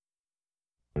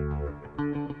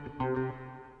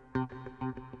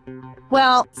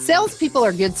Well, salespeople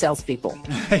are good salespeople.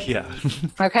 Yeah.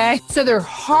 Okay? So they're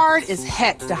hard as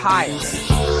heck to hire.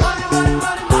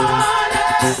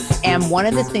 And one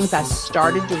of the things I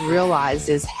started to realize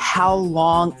is how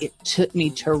long it took me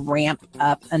to ramp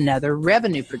up another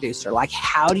revenue producer. Like,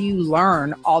 how do you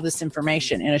learn all this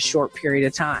information in a short period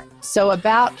of time? So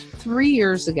about 3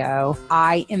 years ago,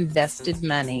 I invested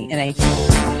money in a...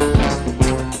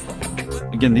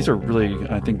 Again, these are really,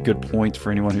 I think, good points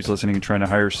for anyone who's listening and trying to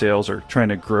hire sales or trying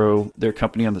to grow their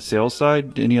company on the sales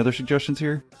side. Any other suggestions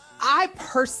here? I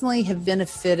personally have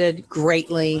benefited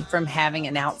greatly from having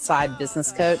an outside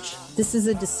business coach. This is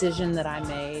a decision that I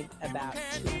made about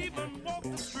 2.5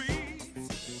 years.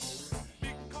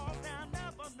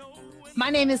 My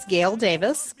name is Gail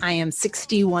Davis. I am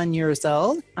 61 years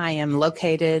old. I am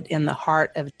located in the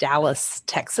heart of Dallas,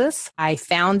 Texas. I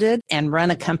founded and run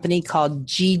a company called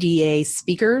GDA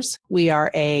Speakers. We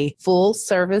are a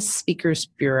full-service speakers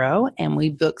bureau, and we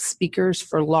book speakers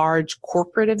for large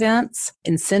corporate events,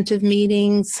 incentive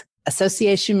meetings,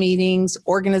 association meetings,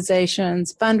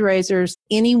 organizations, fundraisers,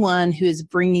 anyone who is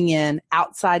bringing in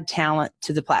outside talent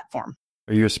to the platform.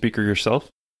 Are you a speaker yourself?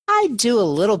 I do a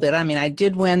little bit. I mean, I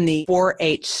did win the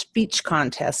 4-H speech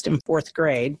contest in 4th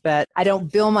grade, but I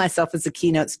don't bill myself as a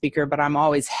keynote speaker, but I'm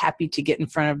always happy to get in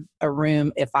front of a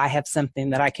room if I have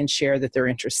something that I can share that they're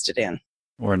interested in.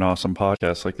 Or an awesome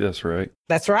podcast like this, right?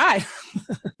 That's right.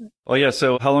 Oh, yeah.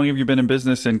 So how long have you been in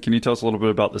business? And can you tell us a little bit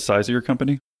about the size of your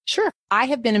company? Sure. I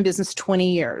have been in business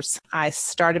 20 years. I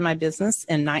started my business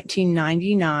in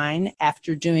 1999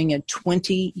 after doing a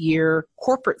 20-year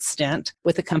corporate stint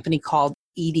with a company called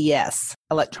EDS,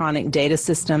 Electronic Data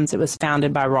Systems. It was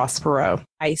founded by Ross Perot.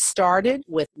 I started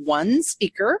with one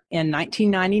speaker in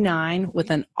 1999 with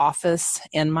an office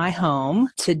in my home.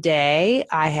 Today,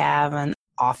 I have an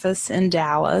office in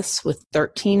Dallas with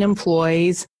 13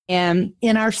 employees. And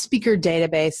in our speaker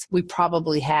database, we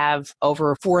probably have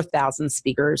over 4,000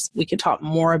 speakers. We could talk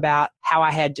more about how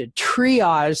I had to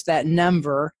triage that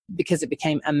number because it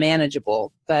became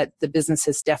unmanageable. But the business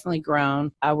has definitely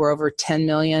grown. We're over 10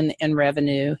 million in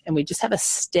revenue, and we just have a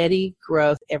steady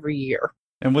growth every year.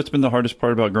 And what's been the hardest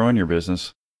part about growing your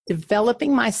business?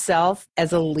 Developing myself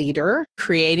as a leader,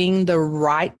 creating the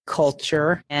right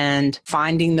culture, and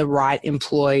finding the right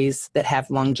employees that have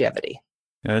longevity.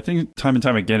 Yeah, I think time and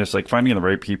time again, it's like finding the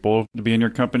right people to be in your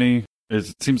company.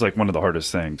 It seems like one of the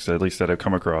hardest things, at least that I've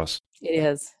come across. It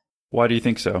is. Why do you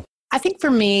think so? I think for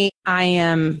me, I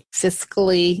am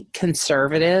fiscally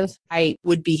conservative. I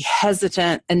would be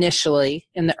hesitant initially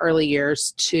in the early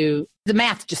years the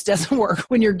math just doesn't work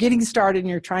when you're getting started and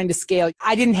you're trying to scale.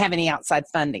 I didn't have any outside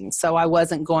funding, so I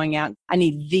wasn't going out. I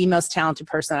need the most talented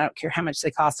person. I don't care how much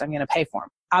they cost. I'm going to pay for them.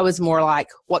 I was more like,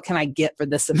 what can I get for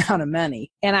this amount of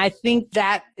money? And I think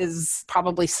that is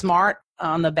probably smart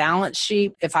on the balance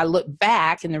sheet. If I look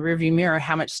back in the rearview mirror,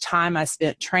 how much time I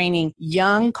spent training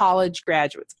young college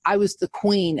graduates. I was the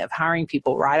queen of hiring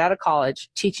people right out of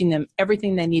college, teaching them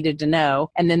everything they needed to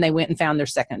know, and then they went and found their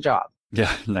second job.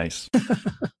 Yeah, nice.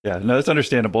 Yeah, no, that's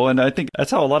understandable. And I think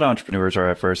that's how a lot of entrepreneurs are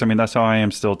at first. I mean, that's how I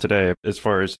am still today as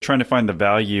far as trying to find the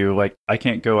value. Like, I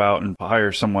can't go out and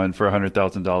hire someone for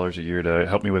 $100,000 a year to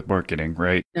help me with marketing,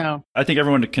 right? No. I think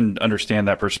everyone can understand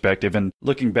that perspective. And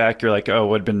looking back, you're like, oh, it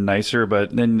would have been nicer.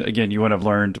 But then again, you would have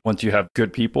learned once you have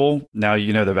good people, now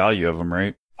you know the value of them,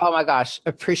 right? Oh my gosh,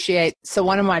 appreciate. So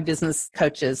one of my business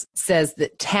coaches says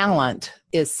that talent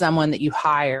is someone that you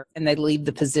hire and they leave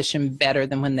the position better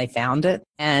than when they found it.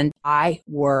 And I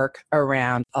work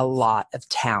around a lot of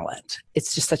talent.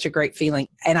 It's just such a great feeling.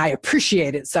 And I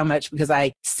appreciate it so much because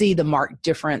I see the marked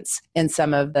difference in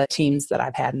some of the teams that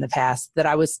I've had in the past that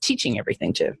I was teaching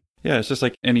everything to. Yeah, it's just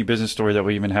like any business story that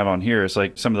we even have on here. It's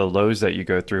like some of the lows that you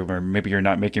go through where maybe you're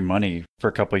not making money for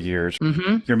a couple of years.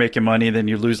 Mm-hmm. You're making money, then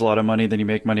you lose a lot of money, then you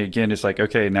make money again. It's like,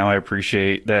 okay, now I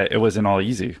appreciate that it wasn't all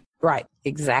easy. Right,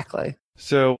 exactly.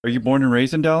 So are you born and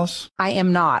raised in Dallas? I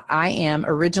am not. I am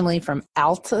originally from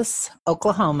Altus,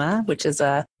 Oklahoma, which is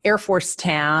a Air Force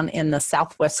town in the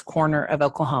southwest corner of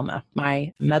Oklahoma.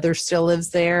 My mother still lives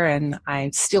there, and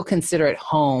I still consider it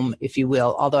home, if you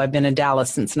will, although I've been in Dallas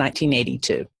since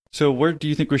 1982. So where do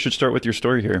you think we should start with your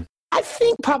story here? I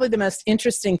think probably the most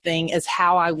interesting thing is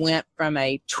how I went from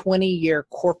a 20-year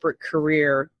corporate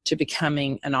career to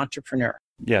becoming an entrepreneur.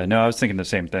 Yeah, no, I was thinking the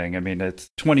same thing. I mean,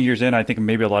 it's 20 years in. I think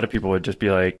maybe a lot of people would just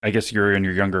be like, I guess you're in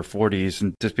your younger 40s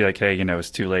and just be like, hey, it's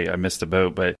too late. I missed the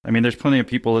boat. But I mean, there's plenty of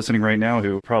people listening right now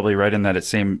who probably right in that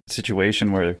same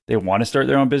situation where they want to start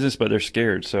their own business, but they're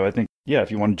scared. So I think Yeah,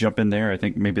 if you want to jump in there, I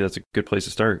think maybe that's a good place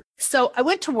to start. So I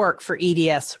went to work for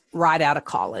EDS right out of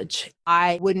college.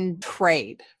 I wouldn't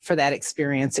trade for that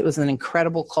experience. It was an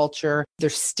incredible culture.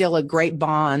 There's still a great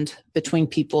bond between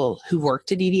people who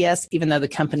worked at EDS, even though the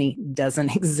company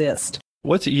doesn't exist.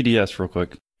 What's EDS real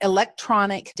quick?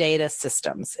 Electronic Data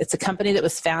Systems. It's a company that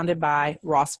was founded by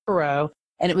Ross Perot,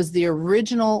 and it was the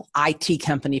original IT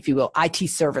company, if you will, IT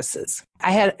services.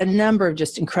 I had a number of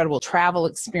just incredible travel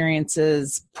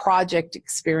experiences, project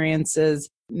experiences,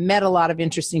 met a lot of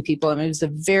interesting people. I mean, it was a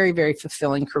very, very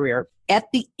fulfilling career. At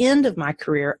the end of my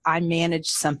career, I managed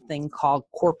something called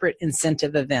corporate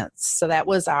incentive events. So that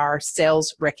was our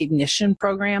sales recognition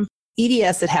program.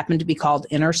 EDS, it happened to be called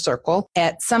Inner Circle.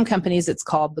 At some companies, it's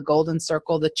called the Golden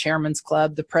Circle, the Chairman's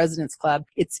Club, the President's Club.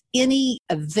 It's any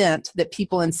event that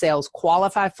people in sales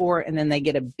qualify for, and then they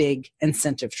get a big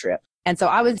incentive trip. And so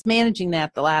I was managing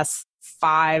that the last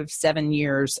 5-7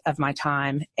 years of my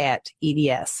time at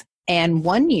EDS. And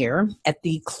one year, at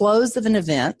the close of an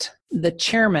event, the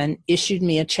chairman issued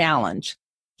me a challenge.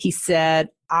 He said,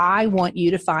 I want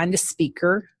you to find a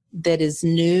speaker that is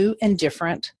new and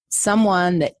different,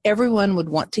 someone that everyone would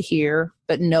want to hear,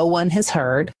 but no one has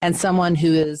heard, and someone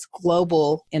who is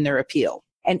global in their appeal.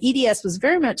 And EDS was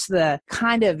very much the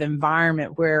kind of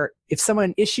environment where if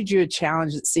someone issued you a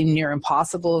challenge that seemed near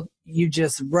impossible, you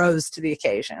just rose to the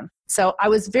occasion. So I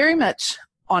was very much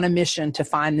on a mission to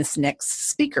find this next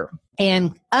speaker.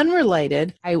 And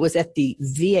unrelated, I was at the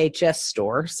VHS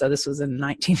store. So this was in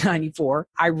 1994.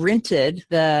 I rented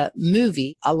the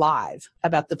movie Alive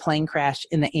about the plane crash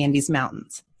in the Andes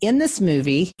Mountains. In this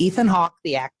movie, Ethan Hawke,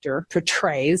 the actor,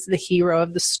 portrays the hero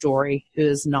of the story, who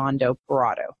is Nando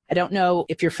Parrado. I don't know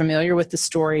if you're familiar with the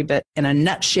story, but in a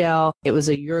nutshell, it was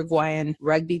a Uruguayan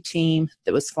rugby team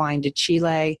that was flying to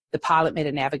Chile. The pilot made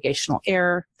a navigational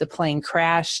error. The plane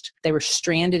crashed. They were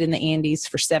stranded in the Andes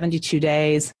for 72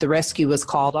 days. The rescue was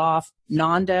called off.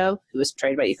 Nando, who was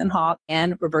portrayed by Ethan Hawke,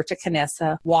 and Roberta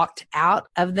Canessa walked out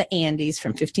of the Andes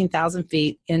from 15,000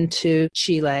 feet into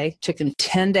Chile. Took them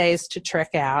 10 days to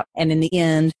trek out. And in the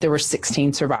end, there were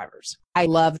 16 survivors. I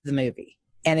loved the movie.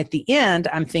 And at the end,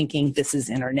 I'm thinking, this is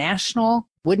international.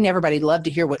 Wouldn't everybody love to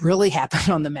hear what really happened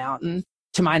on the mountain?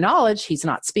 To my knowledge, he's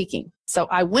not speaking. So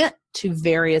I went to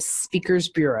various speakers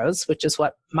bureaus, which is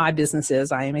what my business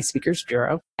is. I am a speakers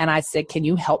bureau. And I said, can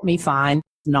you help me find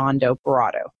Nando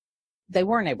Parrado? They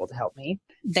weren't able to help me.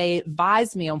 They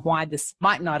advised me on why this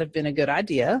might not have been a good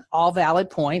idea. All valid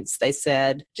points. They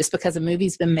said, just because a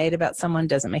movie's been made about someone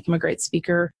doesn't make him a great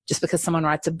speaker. Just because someone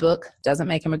writes a book doesn't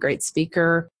make him a great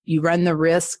speaker. You run the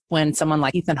risk when someone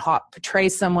like Ethan Hawke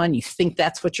portrays someone, you think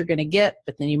that's what you're going to get,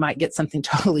 but then you might get something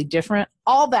totally different.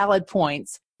 All valid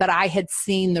points. But I had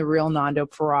seen the real Nando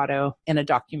Parrado in a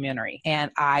documentary, and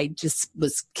I just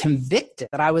was convicted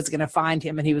that I was going to find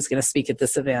him and he was going to speak at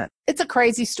this event. It's a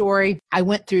crazy story. I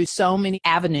went through so many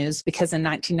avenues because in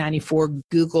 1994,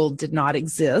 Google did not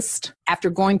exist.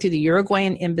 After going to the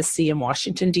Uruguayan embassy in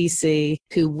Washington, D.C.,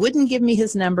 who wouldn't give me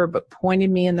his number but pointed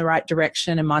me in the right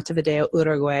direction in Montevideo,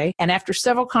 Uruguay, and after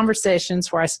several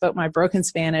conversations where I spoke my broken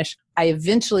Spanish, I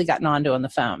eventually got Nando on the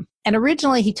phone. And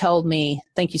originally he told me,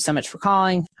 thank you so much for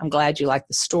calling. I'm glad you like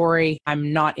the story.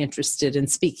 I'm not interested in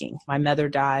speaking. My mother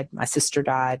died. My sister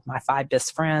died. My 5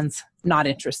 best friends, not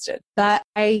interested. But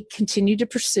I continued to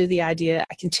pursue the idea.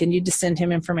 I continued to send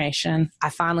him information. I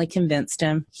finally convinced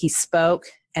him. He spoke.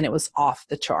 And it was off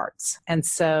the charts. And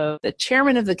so the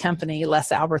chairman of the company,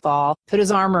 Les Alberthal, put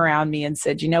his arm around me and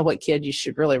said, you know what, kid, you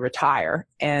should really retire.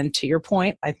 And to your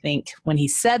point, I think when he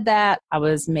said that, I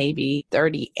was maybe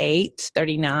 38,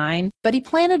 39. But he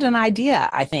planted an idea,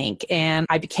 I think. And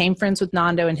I became friends with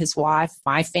Nando and his wife.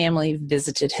 My family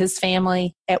visited his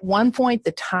family. At one point,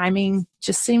 the timing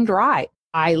just seemed right.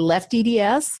 I left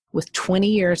EDS with 20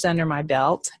 years under my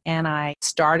belt, and I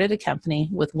started a company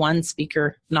with one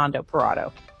speaker, Nando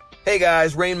Parrado. Hey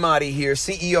guys, Rain Motti here,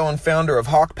 CEO and founder of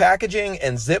Hawk Packaging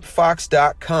and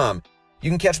ZipFox.com. You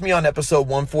can catch me on episode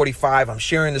 145. I'm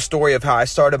sharing the story of how I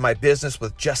started my business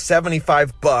with just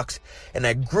 $75, and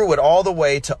I grew it all the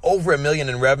way to over $1 million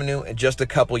in revenue in just a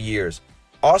couple years.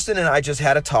 Austin and I just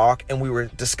had a talk, and we were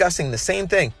discussing the same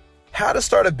thing, how to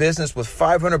start a business with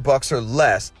 $500 or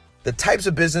less, the types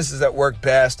of businesses that work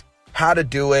best, how to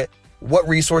do it, what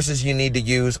resources you need to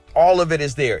use. All of it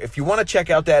is there. If you want to check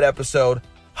out that episode,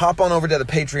 hop on over to the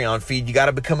Patreon feed. You got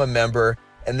to become a member,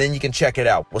 and then you can check it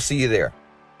out. We'll see you there.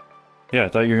 Yeah, I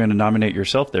thought you were going to nominate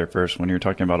yourself there first when you were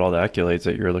talking about all the accolades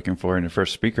that you were looking for in your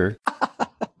first speaker.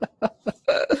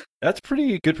 That's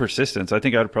pretty good persistence. I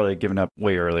think I'd probably given up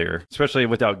way earlier, especially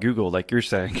without Google, like you're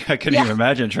saying. I couldn't even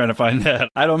imagine trying to find that.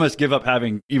 I'd almost give up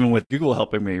having, even with Google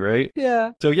helping me, right?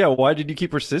 Yeah. So yeah, why did you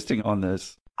keep persisting on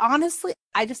this? Honestly,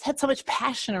 I just had so much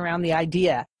passion around the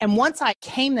idea. And once I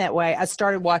came that way, I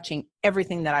started watching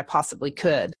everything that I possibly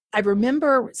could. I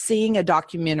remember seeing a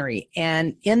documentary,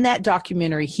 and in that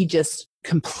documentary, he just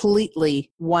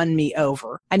completely won me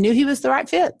over. I knew he was the right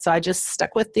fit, so I just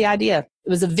stuck with the idea. It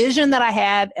was a vision that I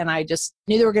had, and I just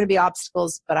knew there were going to be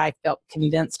obstacles, but I felt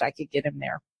convinced I could get him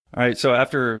there. All right. So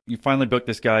after you finally book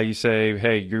this guy, you say,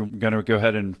 hey, you're going to go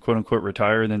ahead and quote unquote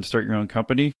retire and then start your own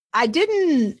company. I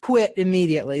didn't quit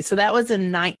immediately. So that was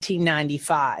in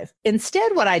 1995.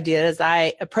 Instead, what I did is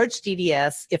I approached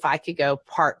EDS if I could go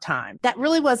part-time. That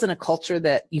really wasn't a culture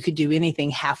that you could do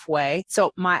anything halfway.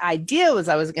 So my idea was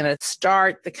I was going to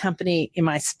start the company in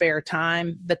my spare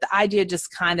time, but the idea just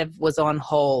kind of was on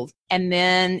hold. And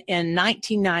then in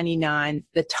 1999,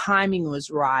 the timing was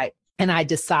right. And I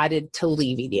decided to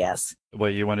leave EDS.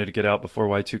 Well, you wanted to get out before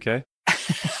Y2K?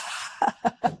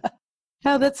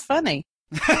 Oh, that's funny.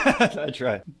 That's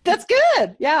right. That's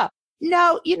good. Yeah.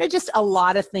 No, just a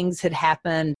lot of things had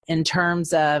happened in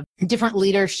terms of different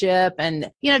leadership.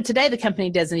 And, today the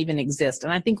company doesn't even exist.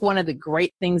 And I think one of the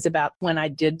great things about when I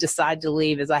did decide to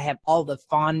leave is I have all the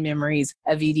fond memories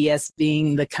of EDS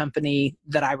being the company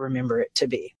that I remember it to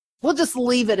be. We'll just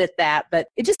leave it at that. But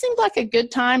it just seemed like a good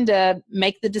time to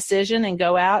make the decision and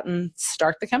go out and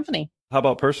start the company. How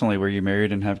about personally? Were you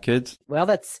married and have kids? Well,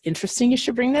 that's interesting. You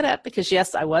should bring that up because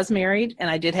yes, I was married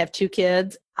and I did have 2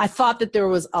 kids. I thought that there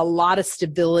was a lot of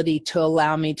stability to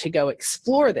allow me to go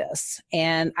explore this.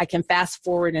 And I can fast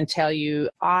forward and tell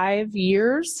you 5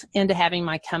 years into having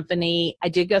my company, I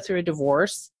did go through a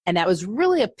divorce. And that was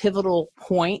really a pivotal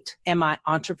point in my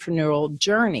entrepreneurial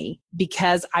journey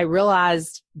because I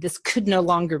realized this could no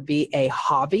longer be a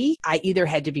hobby. I either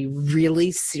had to be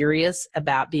really serious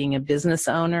about being a business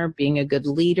owner, being a good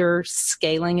leader,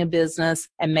 scaling a business,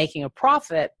 and making a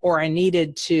profit, or I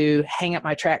needed to hang up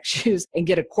my track shoes and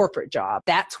get a corporate job.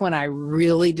 That's when I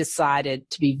really decided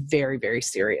to be very, very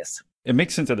serious. It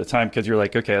makes sense at the time because you're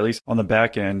like, okay, at least on the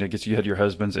back end, I guess you had your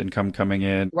husband's income coming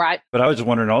in. Right. But I was just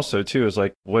wondering also too, is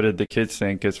like, what did the kids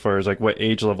think as far as like what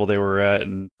age level they were at?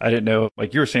 And I didn't know,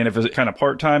 like you were saying, if it was kind of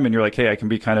part-time and you're like, hey, I can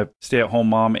be kind of stay-at-home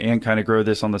mom and kind of grow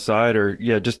this on the side,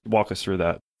 or just walk us through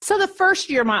that. So the first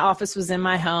year my office was in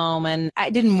my home and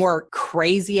I didn't work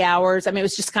crazy hours. I mean, it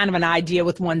was just kind of an idea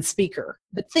with one speaker.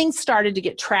 But things started to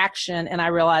get traction and I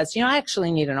realized, I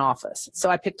actually need an office.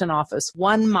 So I picked an office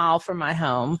 1 mile from my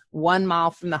home, 1 mile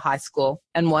from the high school,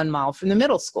 and 1 mile from the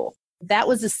middle school. That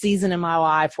was a season in my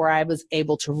life where I was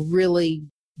able to really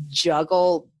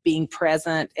juggle being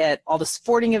present at all the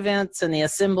sporting events and the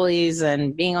assemblies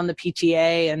and being on the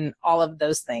PTA and all of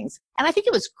those things. And I think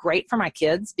it was great for my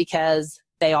kids because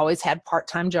they always had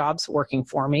part-time jobs working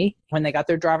for me. When they got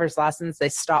their driver's license, they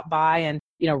stopped by and,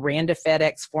 ran to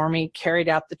FedEx for me, carried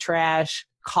out the trash,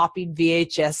 copied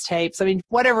VHS tapes. I mean,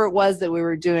 whatever it was that we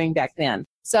were doing back then.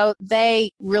 So they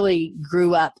really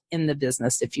grew up in the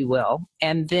business, if you will.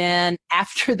 And then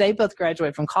after they both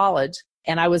graduated from college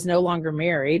and I was no longer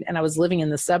married and I was living in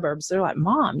the suburbs, they're like,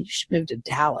 Mom, you should move to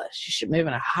Dallas. You should move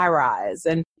in a high rise.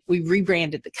 And we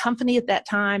rebranded the company at that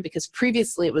time because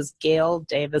previously it was Gale,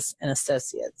 Davis and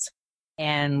Associates.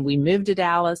 And we moved to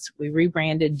Dallas. We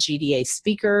rebranded GDA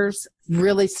Speakers,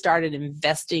 really started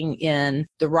investing in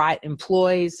the right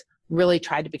employees, really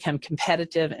tried to become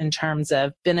competitive in terms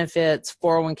of benefits,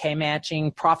 401k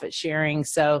matching, profit sharing.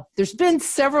 So there's been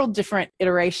several different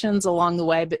iterations along the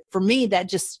way, but for me, that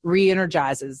just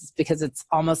re-energizes because it's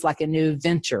almost like a new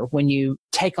venture when you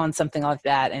take on something like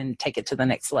that and take it to the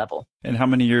next level. And how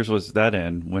many years was that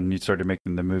in when you started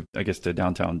making the move, I guess, to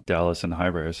downtown Dallas and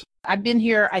high-rise? I've been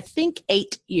here, I think,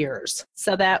 8 years.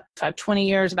 So that 20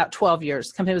 years, about 12 years.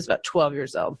 The company was about 12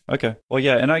 years old. Okay. Well,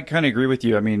 yeah. And I kind of agree with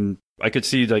you. I mean, I could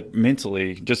see like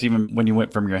mentally, just even when you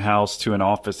went from your house to an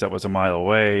office that was a mile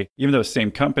away, even though same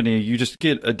company, you just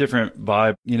get a different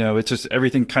vibe. It's just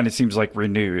everything kind of seems like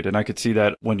renewed. And I could see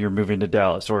that when you're moving to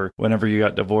Dallas or whenever you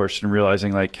got divorced and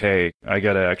realizing like, hey, I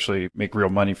got to actually make real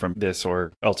money from this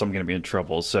or else I'm going to be in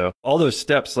trouble. So all those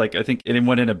steps, like I think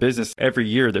anyone in a business every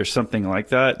year, there's something like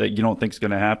that you don't think is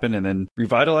going to happen and then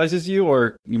revitalizes you,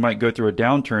 or you might go through a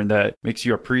downturn that makes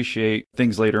you appreciate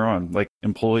things later on, like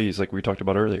employees, like we talked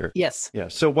about earlier. Yes. Yeah.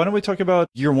 So why don't we talk about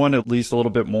year one at least a little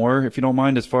bit more, if you don't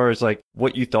mind, as far as like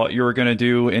what you thought you were going to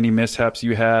do, any mishaps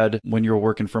you had when you were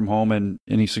working from home, and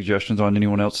any suggestions on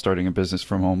anyone else starting a business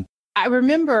from home? I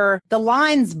remember the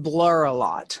lines blur a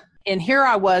lot. And here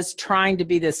I was trying to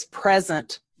be this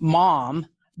present mom,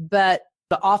 but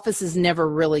the office is never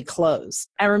really closed.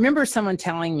 I remember someone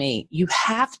telling me, you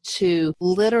have to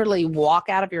literally walk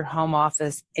out of your home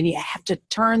office and you have to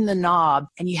turn the knob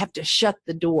and you have to shut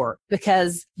the door,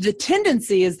 because the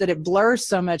tendency is that it blurs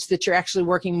so much that you're actually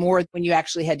working more when you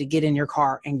actually had to get in your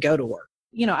car and go to work.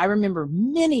 You know, I remember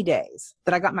many days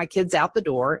that I got my kids out the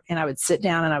door and I would sit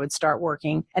down and I would start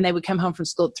working, and they would come home from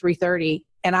school at 3:30.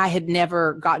 And I had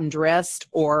never gotten dressed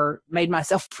or made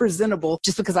myself presentable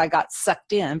just because I got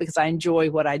sucked in, because I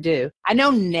enjoy what I do. I know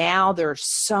now there are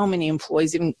so many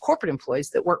employees, even corporate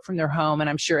employees, that work from their home. And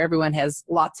I'm sure everyone has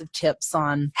lots of tips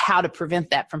on how to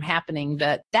prevent that from happening.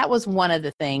 But that was one of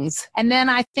the things. And then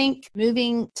I think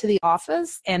moving to the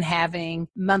office and having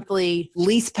monthly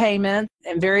lease payments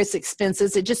and various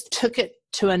expenses, it just took it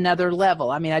to another level.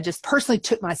 I mean, I just personally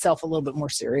took myself a little bit more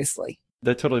seriously.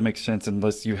 That totally makes sense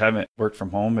unless you haven't worked from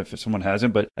home, if someone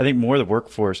hasn't. But I think more of the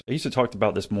workforce, I used to talk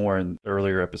about this more in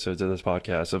earlier episodes of this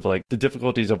podcast, of like the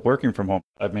difficulties of working from home.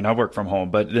 I mean, I work from home,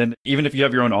 but then even if you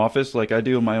have your own office, like I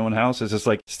do in my own house, it's just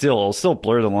like I'll still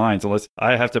blur the lines unless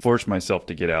I have to force myself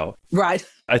to get out. Right.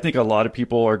 I think a lot of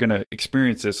people are going to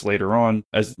experience this later on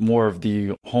as more of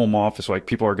the home office, like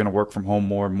people are going to work from home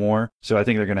more and more. So I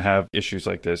think they're going to have issues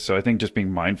like this. So I think just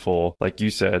being mindful, like you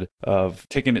said, of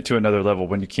taking it to another level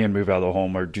when you can move out of the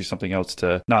home or do something else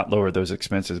to not lower those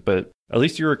expenses. But at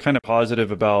least you were kind of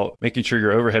positive about making sure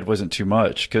your overhead wasn't too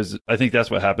much, because I think that's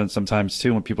what happens sometimes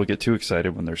too when people get too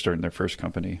excited when they're starting their first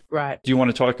company. Right. Do you want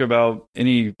to talk about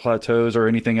any plateaus or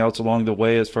anything else along the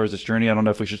way as far as this journey? I don't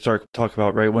know if we should talk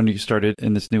about right when you started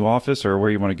in this new office or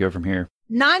where you want to go from here.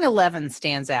 9/11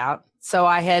 stands out. So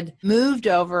I had moved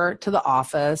over to the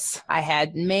office. I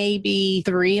had maybe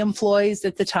 3 employees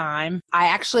at the time. I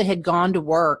actually had gone to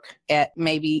work at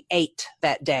maybe 8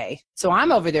 that day. So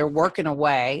I'm over there working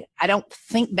away. I don't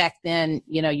think back then,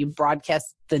 you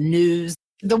broadcast the news.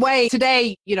 The way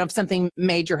today, if something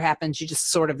major happens, you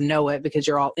just sort of know it because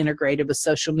you're all integrated with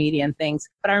social media and things.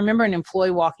 But I remember an employee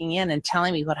walking in and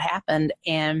telling me what happened.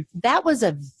 And that was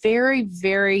a very,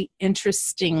 very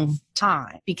interesting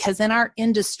time, because in our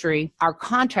industry, our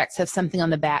contracts have something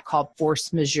on the back called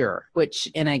force majeure, which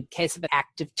in a case of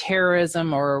active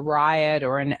terrorism or a riot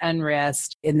or an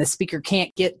unrest and the speaker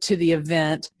can't get to the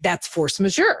event, that's force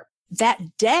majeure.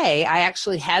 That day, I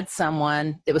actually had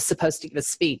someone that was supposed to give a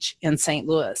speech in St.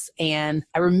 Louis. And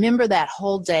I remember that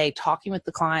whole day talking with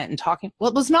the client and it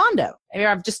was Nando.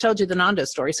 I've just told you the Nando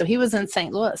story. So he was in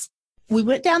St. Louis. We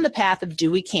went down the path of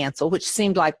do we cancel, which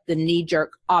seemed like the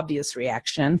knee-jerk obvious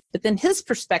reaction. But then his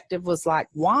perspective was like,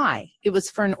 why? It was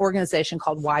for an organization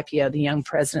called YPO, the Young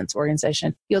Presidents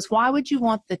Organization. He goes, why would you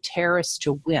want the terrorists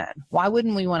to win? Why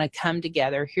wouldn't we want to come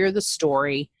together, hear the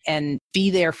story, and be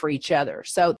there for each other?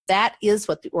 So that is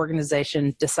what the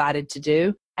organization decided to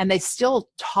do. And they still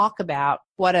talk about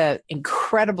what an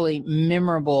incredibly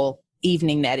memorable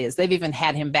evening that is. They've even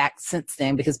had him back since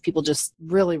then because people just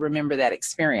really remember that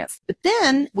experience. But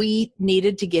then we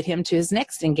needed to get him to his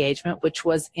next engagement, which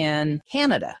was in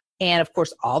Canada. And of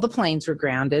course, all the planes were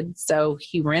grounded. So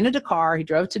he rented a car, he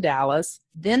drove to Dallas.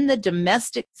 Then the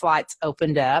domestic flights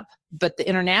opened up, but the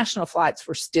international flights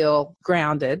were still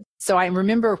grounded. So I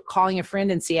remember calling a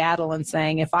friend in Seattle and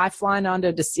saying, if I fly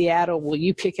Nando to Seattle, will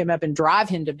you pick him up and drive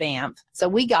him to Banff? So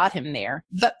we got him there.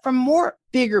 But from more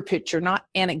bigger picture, not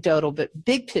anecdotal, but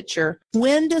big picture,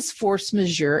 when does force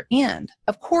majeure end?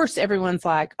 Of course, everyone's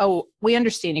like, oh, we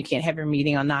understand you can't have your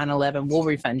meeting on 9/11. We'll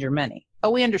refund your money. Oh,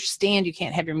 we understand you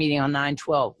can't have your meeting on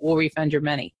 9/12. We'll refund your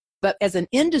money. But as an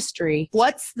industry,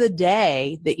 what's the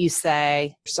day that you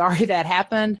say, sorry that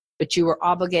happened, but you were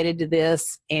obligated to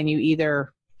this, and you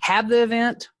either have the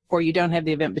event or you don't have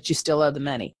the event, but you still owe the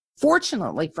money?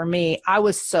 Fortunately for me, I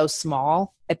was so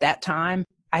small at that time.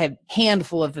 I had a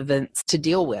handful of events to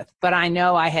deal with, but I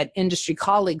know I had industry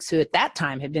colleagues who at that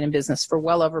time had been in business for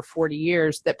well over 40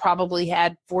 years that probably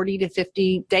had 40 to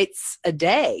 50 dates a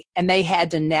day, and they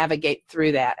had to navigate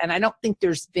through that. And I don't think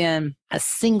there's been a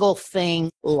single thing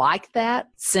like that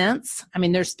since. I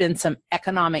mean, there's been some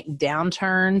economic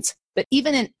downturns, but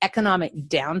even in economic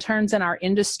downturns in our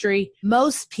industry,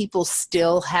 most people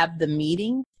still have the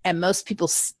meeting and most people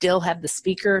still have the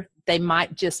speaker. They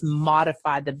might just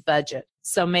modify the budget.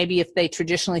 So maybe if they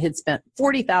traditionally had spent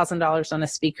 $40,000 on a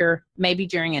speaker, maybe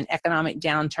during an economic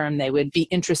downturn, they would be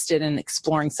interested in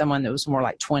exploring someone that was more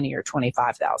like $20,000 or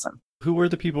 $25,000. Who were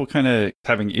the people kind of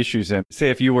having issues? And say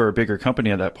if you were a bigger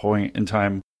company at that point in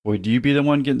time, would you be the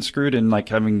one getting screwed and like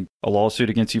having a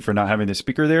lawsuit against you for not having the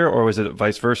speaker there? Or was it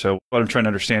vice versa? What I'm trying to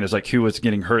understand is like who was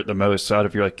getting hurt the most out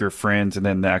of your friends and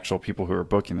then the actual people who are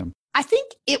booking them? I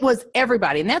think it was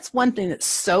everybody. And that's one thing that's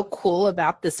so cool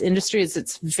about this industry is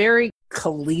it's very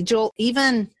collegial.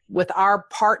 Even with our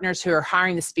partners who are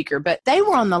hiring the speaker, but they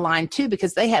were on the line too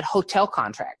because they had hotel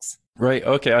contracts. Right.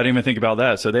 Okay. I didn't even think about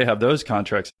that. So they have those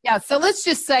contracts. Yeah. So let's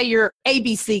just say you're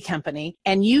ABC company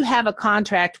and you have a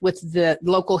contract with the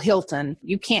local Hilton.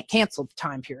 You can't cancel the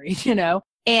time period,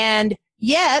 and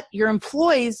yet your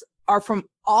employees are from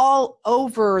all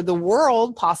over the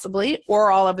world, possibly,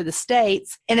 or all over the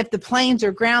states. And if the planes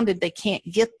are grounded, they can't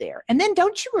get there. And then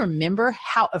don't you remember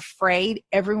how afraid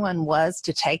everyone was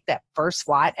to take that first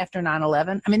flight after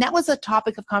 9/11? I mean, that was a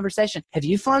topic of conversation. Have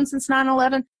you flown since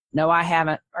 9/11? No, I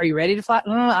haven't. Are you ready to fly?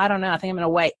 I don't know. I think I'm going to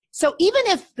wait. So even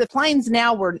if the planes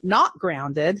now were not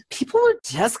grounded, people were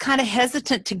just kind of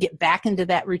hesitant to get back into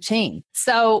that routine.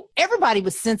 So everybody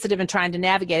was sensitive and trying to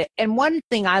navigate it. And one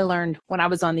thing I learned when I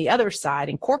was on the other side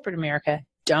in corporate America,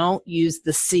 don't use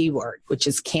the C word, which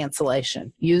is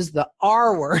cancellation. Use the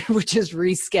R word, which is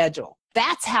reschedule.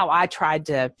 That's how I tried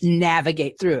to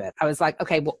navigate through it. I was like,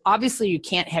 okay, well, obviously you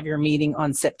can't have your meeting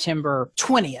on September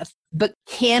 20th, but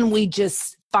can we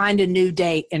just find a new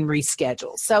date and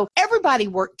reschedule? So everybody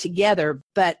worked together,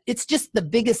 but it's just the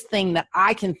biggest thing that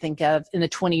I can think of in the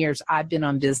 20 years I've been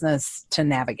on business to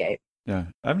navigate. Yeah.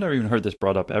 I've never even heard this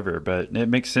brought up ever, but it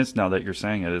makes sense now that you're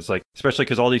saying it. It's like, especially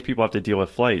because all these people have to deal with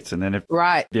flights. And then if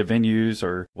right. the venues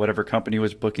or whatever company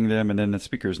was booking them, and then the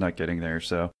speaker's not getting there.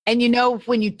 So, and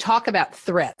when you talk about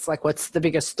threats, like what's the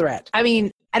biggest threat? I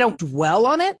mean, I don't dwell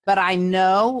on it, but I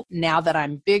know now that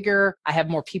I'm bigger, I have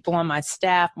more people on my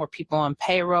staff, more people on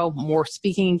payroll, more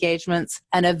speaking engagements.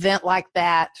 An event like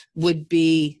that would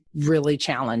be really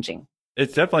challenging.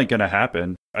 It's definitely going to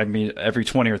happen. I mean, every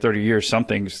 20 or 30 years,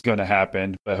 something's going to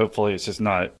happen, but hopefully it's just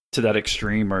not to that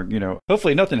extreme or,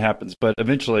 hopefully nothing happens. But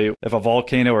eventually, if a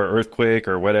volcano or earthquake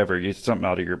or whatever, it's something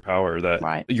out of your power that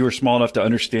right. you were small enough to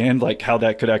understand like how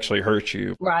that could actually hurt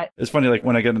you. Right. It's funny, like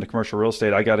when I got into commercial real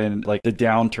estate, I got in like the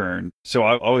downturn. So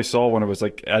I always saw when it was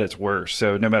like at its worst.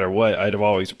 So no matter what, I'd have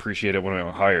always appreciated when I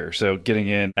went higher. So getting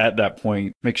in at that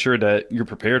point, make sure that you're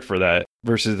prepared for that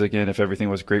versus again, if everything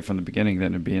was great from the beginning,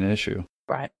 then it'd be an issue.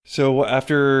 Right. So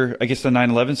after, I guess, the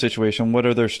 9/11 situation, what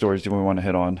other stories do we want to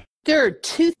hit on? There are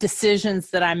two decisions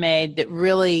that I made that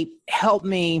really helped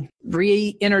me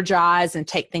re-energize and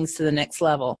take things to the next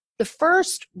level. The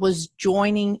first was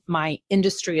joining my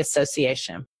industry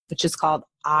association, which is called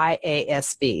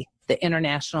IASB, the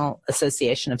International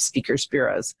Association of Speakers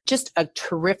Bureaus. Just a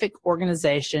terrific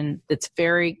organization that's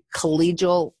very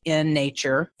collegial in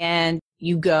nature. And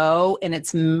you go, and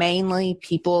it's mainly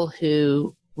people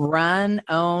who run,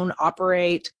 own,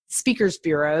 operate speakers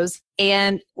bureaus.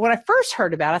 And when I first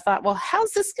heard about it, I thought, well,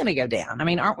 how's this going to go down? I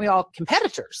mean, aren't we all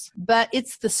competitors? But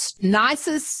it's the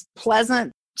nicest,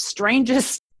 pleasant,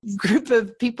 strangest group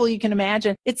of people you can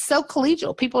imagine. It's so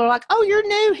collegial. People are like, oh, you're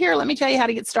new here. Let me tell you how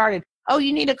to get started. Oh,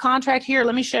 you need a contract here.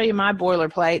 Let me show you my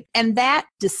boilerplate. And that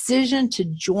decision to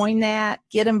join that,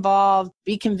 get involved,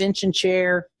 be convention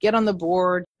chair, get on the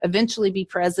board, eventually be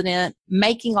president,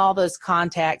 making all those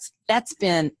contacts, that's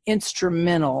been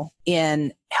instrumental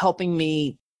in helping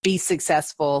me be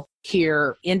successful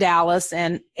here in Dallas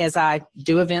and as I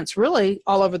do events really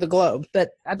all over the globe. But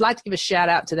I'd like to give a shout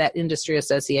out to that industry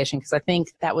association because I think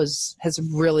that has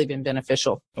really been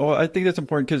beneficial. Well, I think that's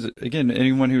important because, again,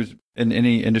 anyone who's in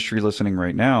any industry listening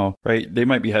right now, right, they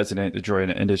might be hesitant to join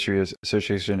an industry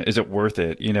association. Is it worth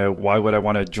it? Why would I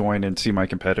want to join and see my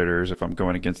competitors if I'm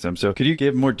going against them? So could you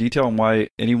give more detail on why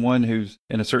anyone who's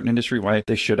in a certain industry, why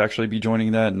they should actually be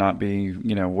joining that and not be,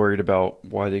 worried about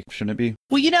why they shouldn't be?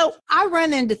 Well, I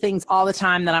run into things all the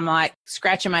time that I'm like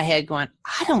scratching my head going,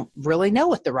 I don't really know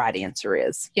what the right answer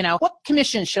is. What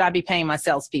commission should I be paying my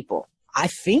salespeople? I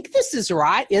think this is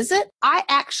right, is it? I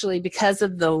actually, because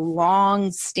of the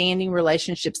long-standing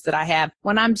relationships that I have,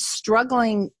 when I'm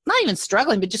struggling, not even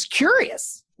struggling, but just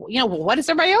curious, what is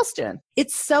everybody else doing?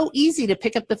 It's so easy to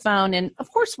pick up the phone. And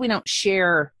of course, we don't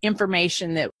share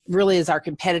information that really is our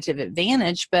competitive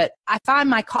advantage, but I find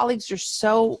my colleagues are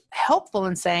so helpful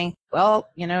in saying, well,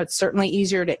 it's certainly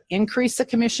easier to increase a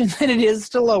commission than it is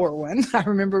to lower one. I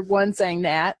remember one saying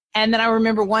that. And then I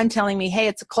remember one telling me, hey,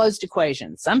 it's a closed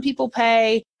equation. Some people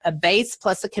pay a base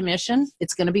plus a commission.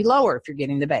 It's going to be lower if you're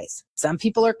getting the base. Some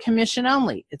people are commission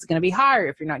only. It's going to be higher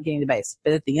if you're not getting the base.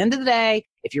 But at the end of the day,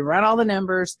 if you run all the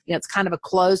numbers, it's kind of a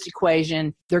closed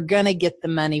equation. They're going to get the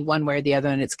money one way or the other,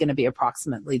 and it's going to be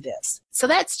approximately this. So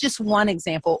that's just one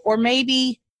example. Or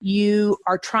maybe you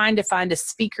are trying to find a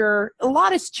speaker. A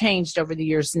lot has changed over the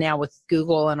years now with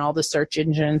Google and all the search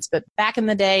engines. But back in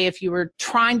the day, if you were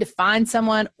trying to find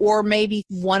someone, or maybe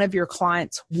one of your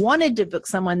clients wanted to book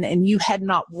someone and you had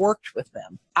not worked with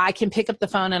them, I can pick up the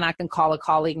phone and I can call a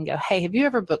colleague and go, hey, have you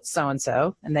ever booked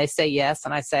so-and-so? And they say yes.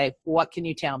 And I say, what can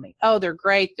you tell me? Oh, they're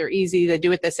great. They're easy. They do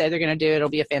what they say they're going to do. It'll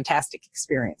be a fantastic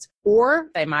experience. Or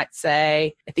they might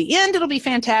say, at the end, it'll be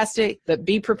fantastic, but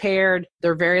be prepared.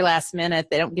 They're very last minute.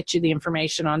 They don't get you the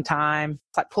information on time.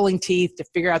 It's like pulling teeth to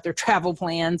figure out their travel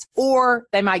plans. Or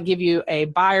they might give you a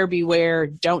buyer beware,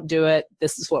 don't do it.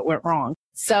 This is what went wrong.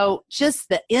 So just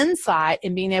the insight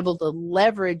and being able to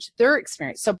leverage their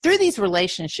experience. So through these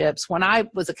relationships, when I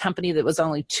was a company that was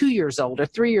only 2 years old or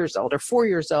 3 years old or 4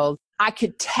 years old, I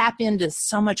could tap into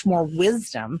so much more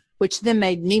wisdom, which then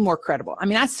made me more credible. I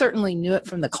mean, I certainly knew it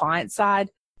from the client side,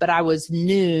 but I was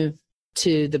new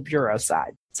to the bureau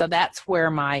side. So that's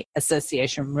where my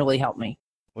association really helped me.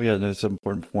 Well, yeah, that's an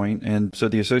important point. And so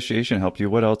the association helped you.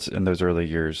 What else in those early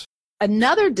years?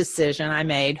 Another decision I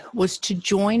made was to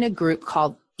join a group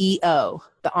called EO,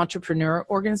 the Entrepreneur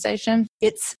Organization.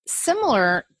 It's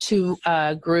similar to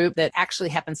a group that actually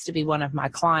happens to be one of my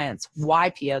clients,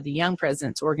 YPO, the Young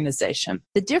Presidents Organization.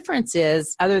 The difference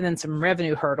is, other than some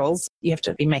revenue hurdles, you have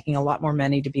to be making a lot more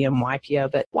money to be in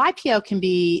YPO, but YPO can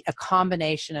be a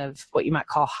combination of what you might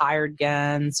call hired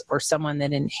guns, or someone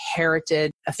that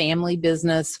inherited a family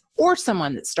business, or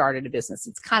someone that started a business.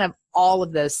 It's kind of all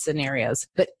of those scenarios.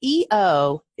 But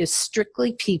EO is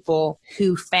strictly people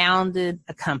who founded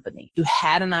a company, who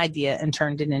had an idea and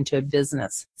turned it into a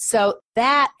business. So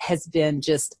that has been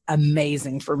just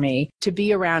amazing for me to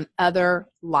be around other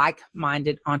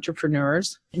like-minded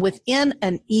entrepreneurs. Within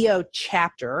an EO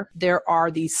chapter, there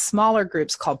are these smaller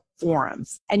groups called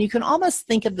forums. And you can almost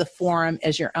think of the forum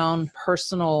as your own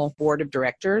personal board of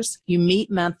directors. You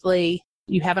meet monthly.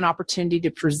 You have an opportunity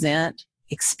to present,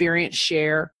 experience,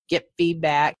 share, get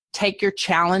feedback, take your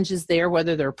challenges there,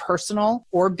 whether they're personal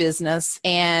or business.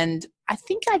 And I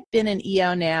think I've been in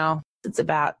EO now since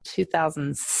about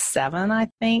 2007, I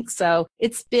think. So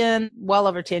it's been well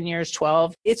over 10 years,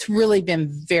 12. It's really been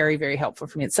very, very helpful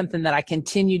for me. It's something that I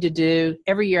continue to do.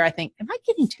 Every year I think, am I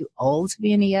getting too old to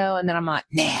be in EO? And then I'm like,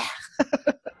 nah.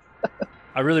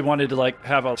 I really wanted to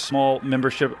have a small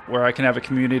membership where I can have a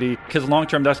community, because long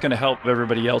term, that's going to help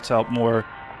everybody else out more.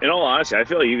 In all honesty, I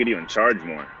feel like you could even charge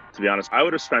more. To be honest, I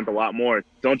would have spent a lot more.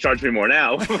 Don't charge me more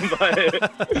now.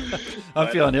 I'm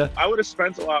feeling you. I would have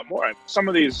spent a lot more. Some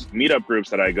of these meetup groups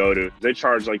that I go to, they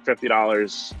charge like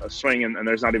 $50 a swing, and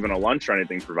there's not even a lunch or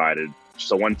anything provided.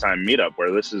 Just a one-time meetup,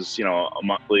 where this is, a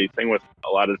monthly thing with a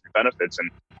lot of different benefits and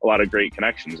a lot of great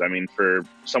connections. I mean, for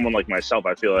someone like myself,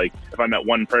 I feel like if I met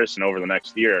one person over the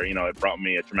next year, it brought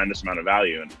me a tremendous amount of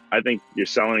value. And I think you're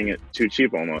selling it too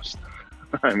cheap almost.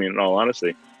 I mean, in all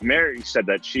honesty. Mary said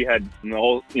that she had the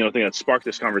whole, thing that sparked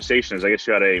this conversation is, I guess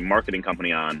she had a marketing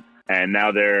company on, and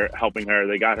now they're helping her.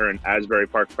 They got her in Asbury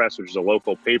Park Press, which is a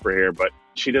local paper here, but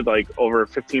she did over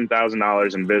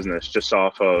 $15,000 in business just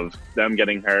off of them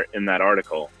getting her in that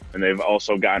article. And they've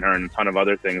also gotten her in a ton of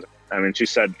other things. I mean, she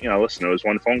said, listen, it was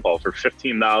one phone call for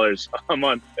 $15 a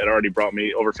month. It already brought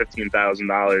me over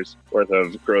 $15,000 worth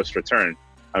of gross return.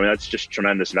 I mean, that's just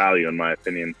tremendous value, in my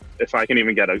opinion. If I can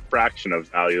even get a fraction of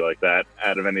value like that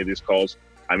out of any of these calls,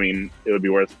 I mean, it would be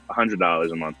worth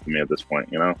 $100 a month to me at this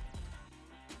point,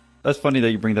 That's funny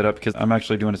that you bring that up, because I'm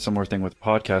actually doing a similar thing with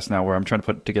podcasts now, where I'm trying to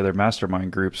put together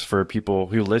mastermind groups for people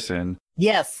who listen.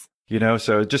 Yes.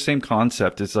 So just same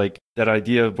concept. It's like that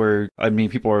idea where,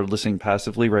 people are listening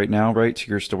passively right now, right, to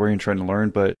your story and trying to learn,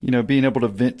 but, being able to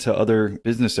vent to other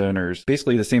business owners,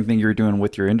 basically the same thing you're doing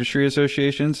with your industry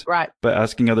associations, right? But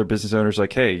asking other business owners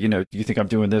like, hey, do you think I'm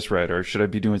doing this right? Or should I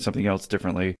be doing something else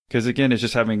differently? Because again, it's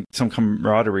just having some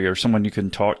camaraderie or someone you can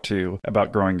talk to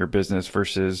about growing your business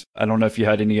versus, I don't know if you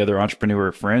had any other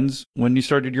entrepreneur friends when you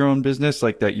started your own business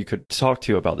like that you could talk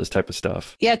to about this type of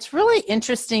stuff. Yeah, it's really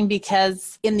interesting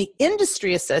because in the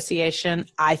industry association,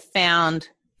 I found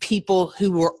people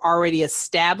who were already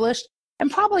established,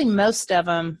 and probably most of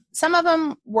them, some of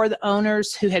them were the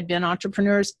owners who had been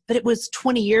entrepreneurs, but it was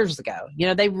 20 years ago.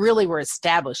 They really were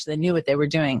established. They knew what they were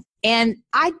doing. And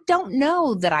I don't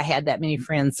know that I had that many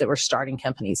friends that were starting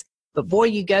companies. But boy,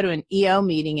 you go to an EO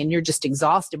meeting and you're just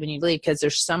exhausted when you leave, because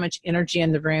there's so much energy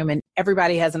in the room and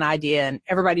everybody has an idea and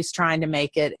everybody's trying to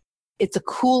make it. It's a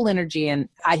cool energy and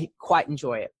I quite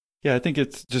enjoy it. Yeah, I think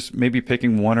it's just maybe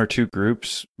picking one or two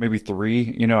groups, maybe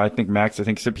three. I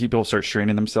think some people start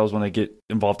straining themselves when they get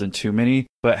involved in too many.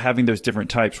 But having those different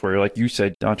types where, like you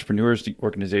said, the entrepreneurs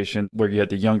organization, where you had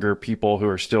the younger people who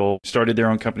are still started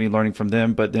their own company, learning from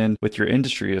them. But then with your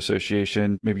industry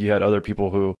association, maybe you had other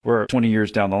people who were 20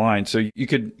 years down the line. So you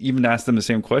could even ask them the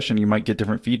same question. You might get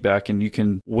different feedback and you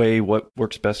can weigh what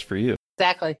works best for you.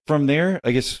 Exactly. From there,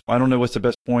 I guess, I don't know what's the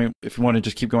best point if you want to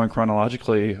just keep going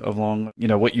chronologically along,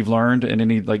 what you've learned and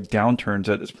any like downturns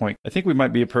at this point. I think we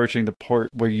might be approaching the part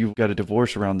where you got a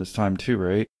divorce around this time too,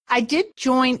 right? I did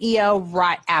join EO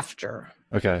right after.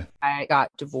 Okay. I got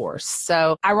divorced.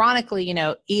 So ironically,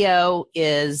 EO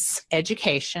is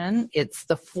education. It's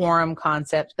the forum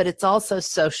concept, but it's also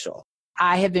social.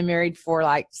 I have been married for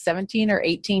like 17 or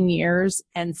 18 years.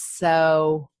 And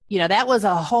so, that was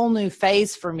a whole new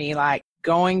phase for me, like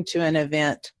going to an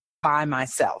event by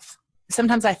myself.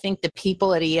 Sometimes I think the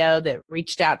people at EO that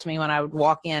reached out to me when I would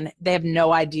walk in, they have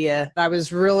no idea I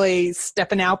was really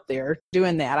stepping out there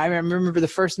doing that. I remember the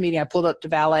first meeting, I pulled up to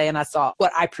valet and I saw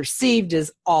what I perceived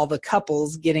as all the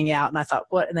couples getting out. And I thought,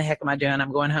 what in the heck am I doing?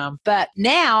 I'm going home. But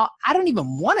now I don't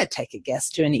even want to take a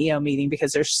guest to an EO meeting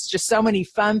because there's just so many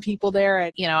fun people there.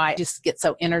 And, I just get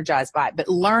so energized by it. But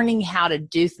learning how to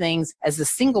do things as a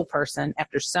single person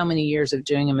after so many years of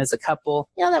doing them as a couple,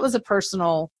 that was a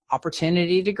personal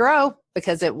opportunity to grow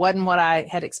because it wasn't what I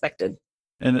had expected.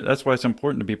 And that's why it's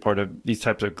important to be part of these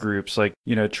types of groups, like,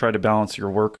 try to balance your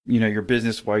work, your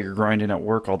business while you're grinding at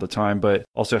work all the time, but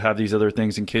also have these other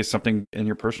things in case something in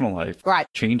your personal life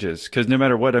changes. Because no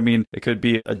matter what, it could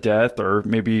be a death or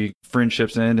maybe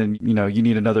friendships end and, you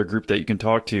need another group that you can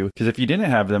talk to. Because if you didn't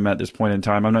have them at this point in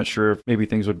time, I'm not sure if maybe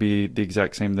things would be the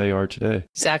exact same they are today.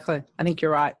 Exactly. I think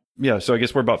you're right. Yeah. So I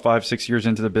guess we're about 5-6 years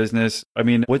into the business.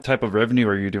 What type of revenue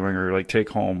are you doing or like take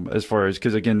home as far as,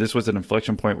 because again, this was an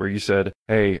inflection point where you said,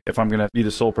 hey, if I'm going to be the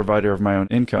sole provider of my own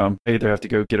income, I either have to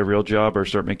go get a real job or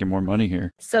start making more money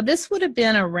here. So this would have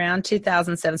been around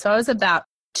 2007. So I was about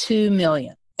 2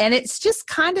 million. And it's just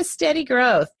kind of steady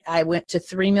growth. I went to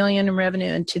 3 million in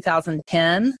revenue in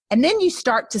 2010. And then you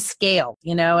start to scale,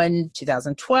 in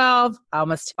 2012,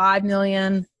 almost 5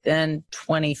 million. Then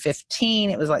 2015,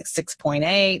 it was like 6.8.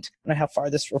 I don't know how far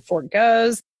this report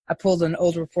goes. I pulled an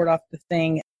old report off the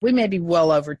thing. We may be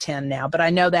well over 10 now, but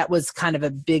I know that was kind of a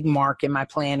big mark in my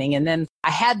planning. And then I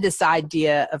had this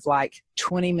idea of like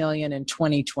 20 million in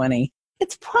 2020.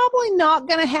 It's probably not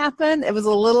going to happen. It was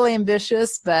a little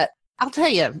ambitious, but I'll tell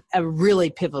you a really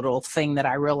pivotal thing that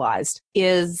I realized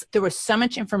is there was so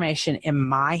much information in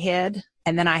my head.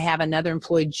 And then I have another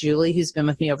employee, Julie, who's been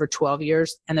with me over 12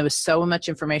 years. And there was so much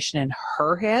information in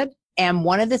her head. And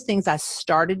one of the things I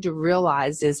started to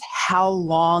realize is how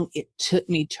long it took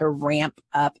me to ramp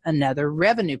up another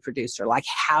revenue producer. Like,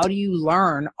 how do you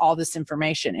learn all this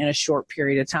information in a short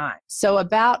period of time? So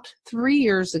about 3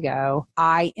 years ago,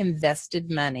 I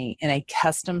invested money in a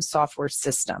custom software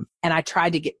system. And I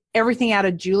tried to get everything out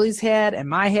of Julie's head and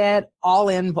my head, all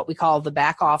in what we call the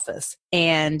back office.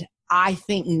 And I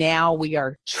think now we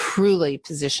are truly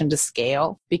positioned to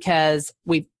scale because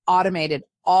we've automated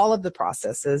all of the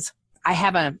processes. I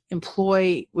have an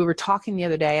employee, we were talking the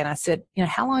other day and I said,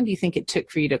 how long do you think it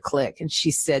took for you to click? And she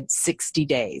said 60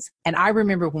 days. And I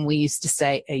remember when we used to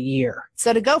say a year.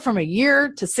 So to go from a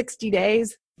year to 60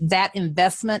 days, that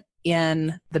investment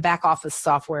in the back office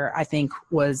software, I think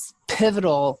was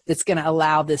pivotal. That's going to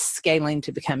allow this scaling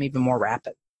to become even more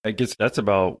rapid. I guess that's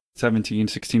about 17,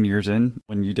 16 years in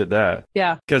when you did that.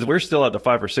 Yeah. Because we're still at the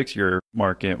 5 or 6 year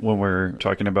market when we're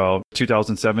talking about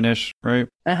 2007-ish, right?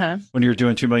 Uh-huh. When you're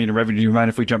doing 2 million in revenue. Do you mind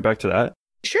if we jump back to that?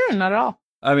 Sure, not at all.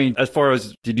 As far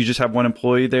as, did you just have one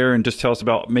employee there? And just tell us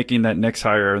about making that next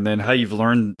hire and then how you've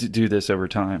learned to do this over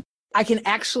time. I can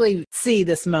actually see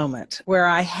this moment where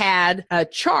I had a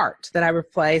chart that I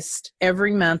replaced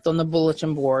every month on the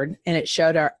bulletin board, and it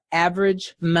showed our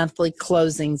average monthly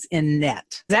closings in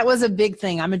net. That was a big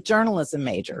thing. I'm a journalism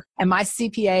major, and my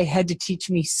CPA had to teach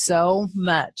me so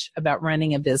much about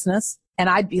running a business. And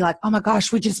I'd be like, oh my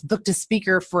gosh, we just booked a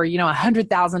speaker for,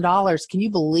 $100,000. Can you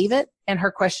believe it? And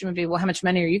her question would be, well, how much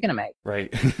money are you going to make?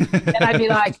 Right. And I'd be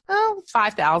like, oh,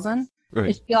 5,000. Right.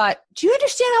 And she'd be like, do you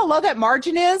understand how low that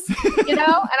margin is? And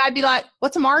I'd be like,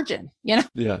 what's a margin? Yeah.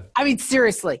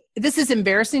 Seriously, this is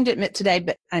embarrassing to admit today,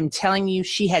 but I'm telling you,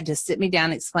 she had to sit me down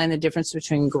and explain the difference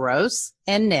between gross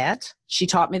and net. She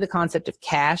taught me the concept of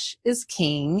cash is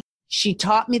king. She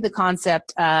taught me the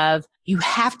concept of you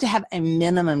have to have a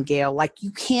minimum, Gail. Like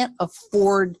you can't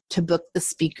afford to book the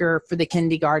speaker for the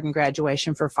kindergarten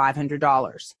graduation for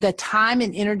 $500. The time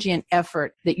and energy and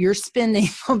effort that you're spending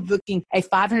on booking a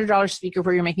 $500 speaker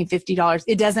where you're making $50,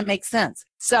 it doesn't make sense.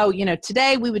 So,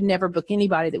 today we would never book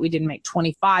anybody that we didn't make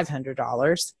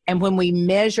 $2,500. And when we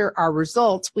measure our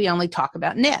results, we only talk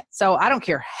about net. So I don't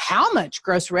care how much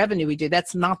gross revenue we do.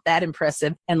 That's not that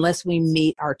impressive unless we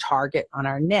meet our target on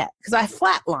our net. Because I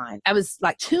flatlined. I was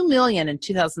like 2 million in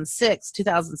 2006,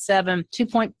 2007,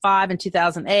 2.5 in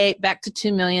 2008, back to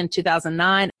 2 million in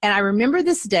 2009. And I remember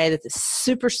this day that this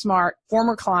super smart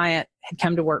former client had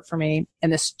come to work for me,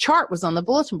 and this chart was on the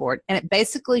bulletin board, and it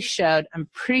basically showed, I'm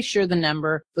pretty sure the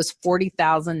number was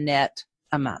 40,000 net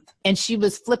a month. And she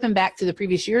was flipping back to the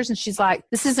previous years, and she's like,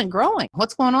 this isn't growing.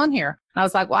 What's going on here? And I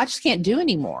was like, well, I just can't do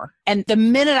anymore. And the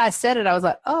minute I said it, I was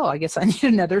like, oh, I guess I need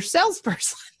another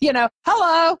salesperson,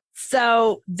 hello.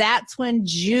 So that's when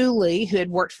Julie, who had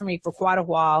worked for me for quite a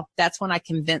while, that's when I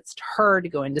convinced her to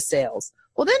go into sales.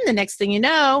 Well, then the next thing you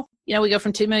know, we go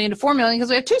from 2 million to 4 million because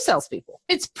we have 2 salespeople.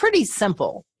 It's pretty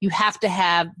simple. You have to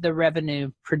have the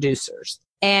revenue producers.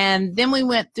 And then we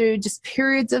went through just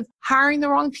periods of hiring the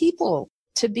wrong people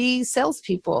to be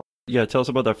salespeople. Yeah, tell us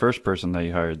about that first person that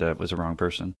you hired that was the wrong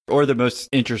person, or the most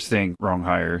interesting wrong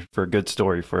hire for a good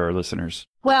story for our listeners.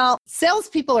 Well,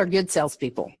 salespeople are good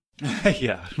salespeople.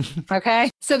 Yeah. Okay.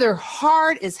 So they're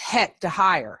hard as heck to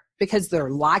hire because they're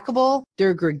likable,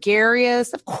 they're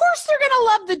gregarious. Of course, they're going to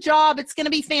love the job. It's going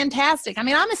to be fantastic. I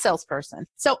mean, I'm a salesperson.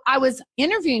 So I was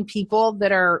interviewing people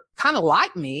that are kind of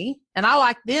like me, and I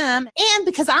like them. And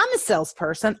because I'm a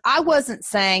salesperson, I wasn't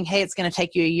saying, hey, it's going to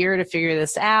take you a year to figure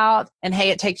this out. And hey,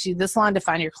 it takes you this long to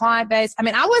find your client base. I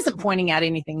mean, I wasn't pointing out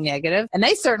anything negative, and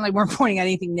they certainly weren't pointing out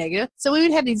anything negative. So we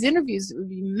would have these interviews that would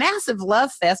be massive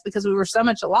love fest because we were so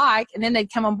much alike. And then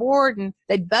they'd come on board and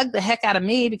they'd bug the heck out of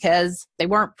me because they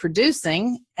weren't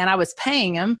producing and I was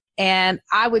paying them. And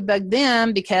I would bug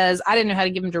them because I didn't know how to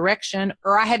give them direction,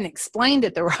 or I hadn't explained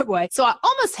it the right way. So I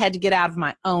almost had to get out of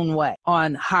my own way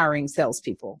on hiring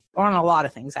salespeople, or on a lot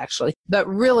of things actually, but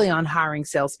really on hiring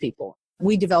salespeople.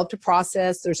 We developed a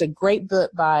process. There's a great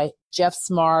book by Jeff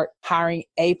Smart, Hiring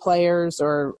A Players,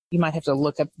 or you might have to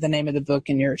look up the name of the book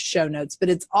in your show notes, but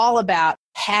it's all about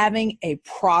having a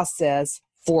process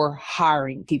for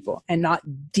hiring people and not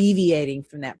deviating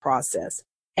from that process.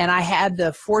 And I had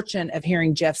the fortune of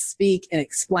hearing Jeff speak and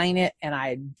explain it, and I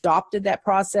adopted that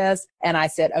process. And I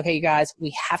said, okay, you guys,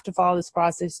 we have to follow this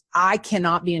process. I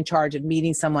cannot be in charge of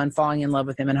meeting someone, falling in love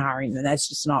with them, and hiring them. That's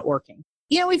just not working.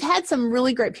 We've had some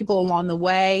really great people along the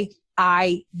way.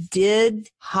 I did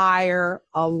hire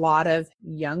a lot of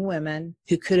young women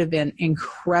who could have been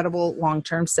incredible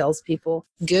long-term salespeople.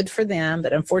 Good for them,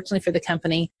 but unfortunately for the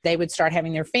company, they would start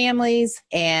having their families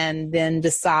and then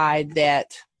decide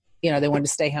that they wanted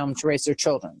to stay home to raise their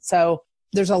children. So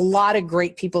there's a lot of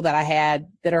great people that I had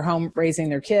that are home raising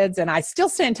their kids. And I still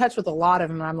stay in touch with a lot of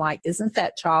them. And I'm like, isn't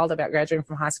that child about graduating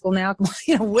from high school now?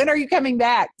 When are you coming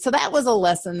back? So that was a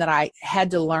lesson that I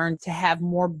had to learn, to have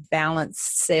more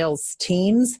balanced sales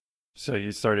teams. So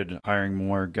you started hiring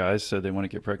more guys so they want to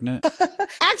get pregnant?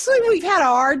 Actually,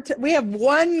 we have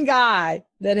one guy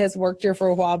that has worked here for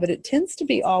a while, but it tends to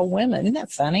be all women. Isn't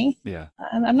that funny? Yeah.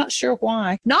 I'm not sure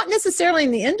why. Not necessarily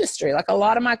in the industry. Like a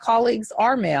lot of my colleagues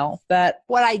are male, but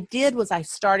what I did was I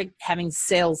started having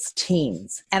sales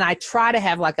teams, and I try to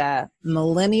have like a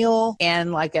millennial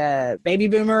and like a baby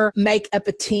boomer make up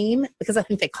a team because I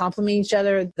think they complement each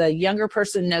other. The younger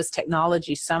person knows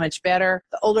technology so much better.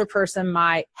 The older person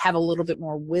might have a little bit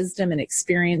more wisdom and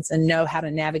experience and know how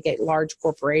to navigate large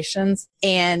corporations.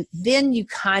 And then you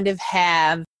kind of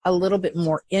have a little bit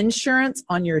more insurance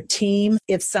on your team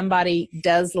if somebody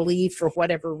does leave for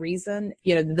whatever reason.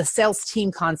 The sales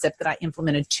team concept that I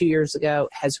implemented 2 years ago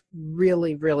has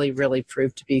really, really, really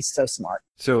proved to be so smart.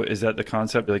 So is that the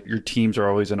concept? Like your teams are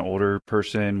always an older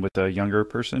person with a younger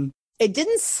person? It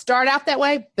didn't start out that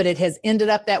way, but it has ended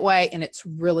up that way, and it's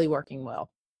really working well.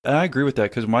 And I agree with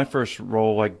that because my first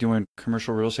role, like doing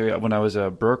commercial real estate, when I was a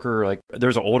broker, like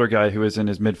there's an older guy who was in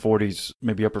his mid 40s,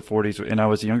 maybe upper 40s, and I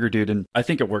was a younger dude. And I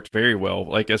think it worked very well.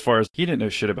 Like as far as he didn't know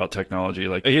shit about technology,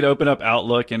 like he'd open up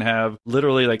Outlook and have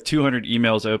literally like 200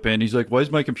 emails open. He's like, why is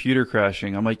my computer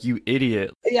crashing? I'm like, you idiot.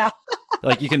 Yeah.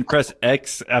 Like you can press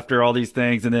X after all these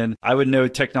things. And then I would know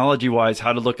technology wise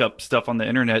how to look up stuff on the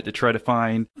internet to try to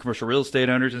find commercial real estate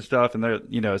owners and stuff. And they're,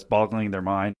 it's boggling their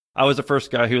mind. I was the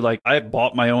first guy who I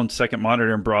bought my own second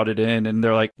monitor and brought it in, and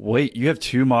they're like, wait, you have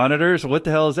 2 monitors? What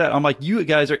the hell is that? I'm like, you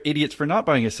guys are idiots for not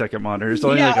buying a second monitor. It's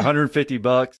only like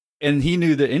 $150. And he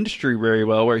knew the industry very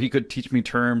well, where he could teach me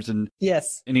terms and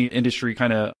Yes. any industry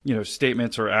kind of,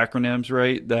 statements or acronyms,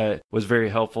 right? That was very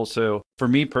helpful. So for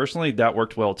me personally, that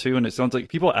worked well too. And it sounds like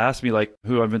people ask me, like,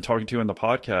 who I've been talking to in the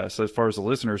podcast, as far as the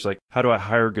listeners, like, how do I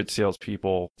hire good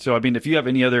salespeople? So, I mean, if you have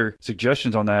any other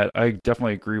suggestions on that, I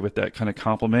definitely agree with that kind of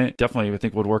compliment. Definitely, I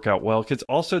think would work out well. Because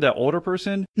also that older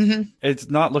person, it's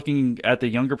not looking at the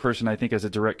younger person, I think, as a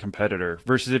direct competitor,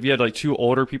 versus if you had like two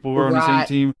older people who are on the same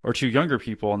team or two younger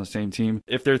people on the same team,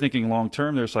 if they're thinking long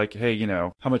term, there's like, hey,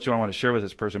 how much do I want to share with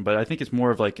this person? But I think it's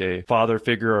more of like a father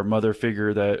figure or mother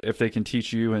figure that if they can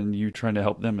teach you and you trying to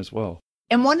help them as well.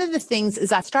 And one of the things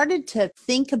is I started to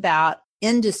think about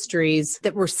industries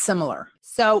that were similar.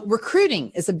 So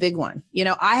recruiting is a big one.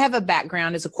 I have a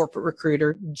background as a corporate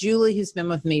recruiter. Julie, who's been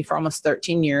with me for almost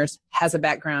 13 years, has a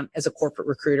background as a corporate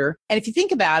recruiter. And if you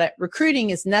think about it, recruiting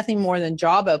is nothing more than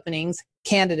job openings,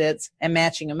 candidates, and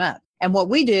matching them up. And what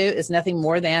we do is nothing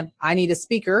more than I need a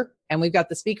speaker and we've got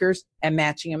the speakers and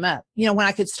matching them up. When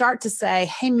I could start to say,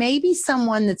 hey, maybe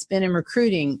someone that's been in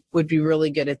recruiting would be really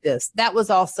good at this. That was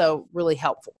also really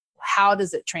helpful. How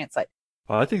does it translate?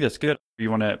 Well, I think that's good.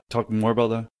 You want to talk more about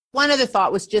that? One other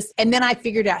thought was and then I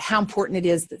figured out how important it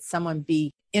is that someone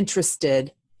be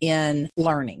interested in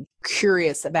learning,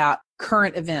 curious about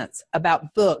current events,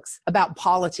 about books, about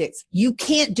politics. You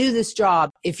can't do this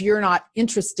job if you're not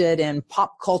interested in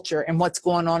pop culture and what's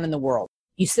going on in the world.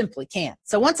 You simply can't.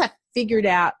 So once I figured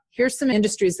out, here's some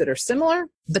industries that are similar,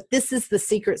 but this is the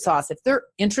secret sauce. If they're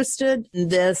interested in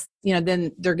this,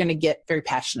 then they're going to get very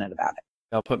passionate about it.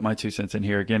 I'll put my 2 cents in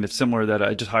here. Again, it's similar that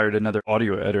I just hired another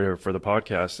audio editor for the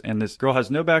podcast, and this girl has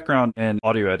no background in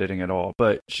audio editing at all,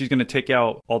 but she's going to take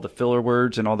out all the filler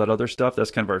words and all that other stuff.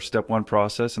 That's kind of our step one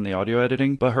process in the audio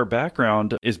editing. But her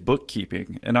background is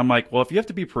bookkeeping. And I'm like, well, if you have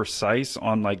to be precise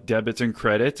on like debits and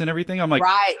credits and everything, I'm like,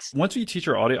 right. Once you teach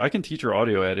her audio, I can teach her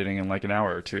audio editing in like an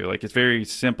hour or two. Like it's very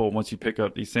simple once you pick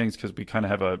up these things because we kind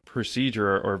of have a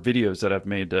procedure or videos that I've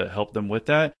made to help them with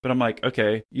that. But I'm like,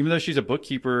 okay, even though she's a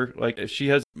bookkeeper, like if she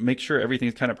has make sure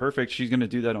everything's kind of perfect, she's going to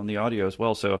do that on the audio as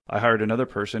well. So I hired another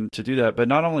person to do that. But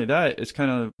not only that, it's kind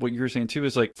of what you were saying too,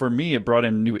 is like for me, it brought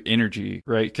in new energy,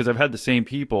 right? Because I've had the same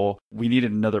people. We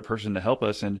needed another person to help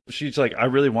us. And she's like, I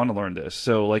really want to learn this.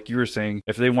 So like you were saying,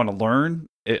 if they want to learn,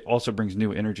 it also brings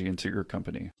new energy into your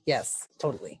company. Yes,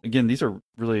 totally. Again, these are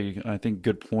really, I think,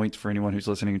 good points for anyone who's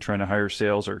listening and trying to hire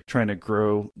sales or trying to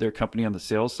grow their company on the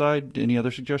sales side. Any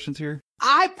other suggestions here?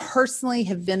 I personally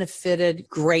have benefited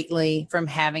greatly from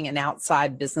having an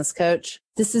outside business coach.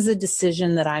 This is a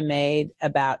decision that I made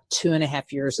about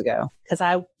 2.5 years ago because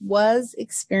I was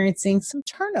experiencing some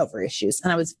turnover issues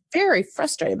and I was very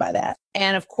frustrated by that.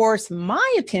 And of course,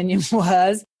 my opinion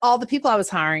was all the people I was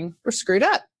hiring were screwed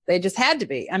up. They just had to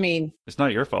be. I mean, it's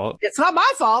not your fault. It's not my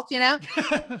fault,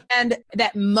 And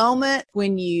that moment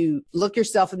when you look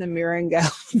yourself in the mirror and go,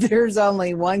 there's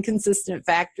only one consistent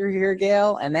factor here,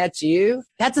 Gail, and that's you.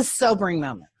 That's a sobering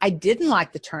moment. I didn't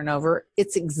like the turnover.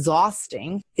 It's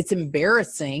exhausting. It's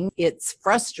embarrassing. It's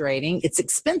frustrating. It's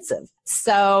expensive.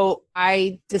 So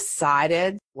I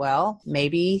decided, well,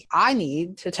 maybe I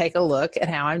need to take a look at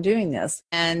how I'm doing this.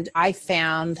 And I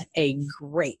found a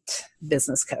great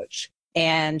business coach.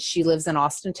 And she lives in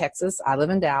Austin, Texas. I live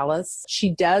in Dallas.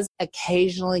 She does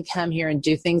occasionally come here and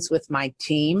do things with my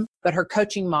team, but her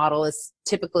coaching model is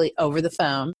typically over the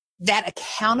phone. That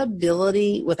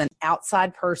accountability with an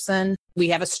outside person, we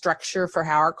have a structure for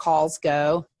how our calls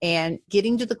go, and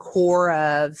getting to the core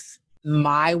of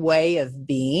my way of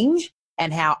being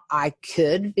and how I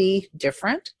could be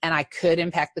different and I could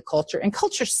impact the culture. And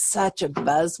culture is such a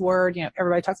buzzword.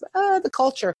 Everybody talks about the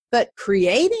culture, but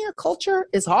creating a culture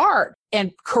is hard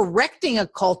and correcting a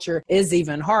culture is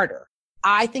even harder.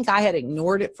 I think I had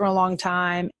ignored it for a long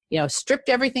time, stripped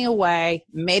everything away,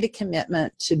 made a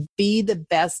commitment to be the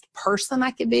best person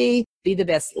I could be the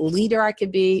best leader I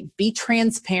could be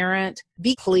transparent,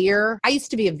 be clear. I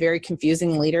used to be a very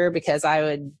confusing leader because I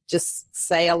would just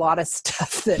say a lot of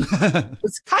stuff that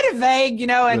was kind of vague,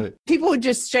 and right. People would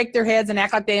just shake their heads and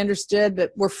act like they understood,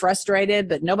 but were frustrated,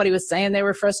 but nobody was saying they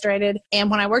were frustrated.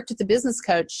 And when I worked with the business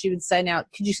coach, she would say, now,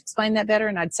 could you explain that better?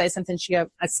 And I'd say something. She'd go,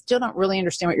 I still don't really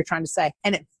understand what you're trying to say.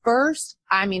 And at first,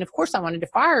 of course I wanted to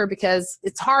fire her because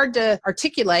it's hard to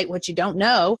articulate what you don't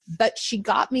know, but she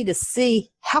got me to see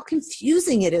how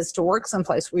confusing it is to work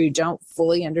someplace where you don't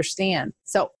fully understand.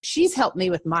 So she's helped me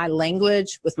with my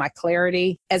language, with my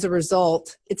clarity. As a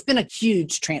result, it's been a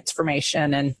huge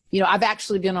transformation. And, I've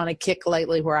actually been on a kick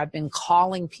lately where I've been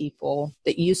calling people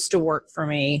that used to work for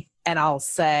me and I'll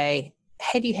say,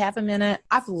 hey, do you have a minute?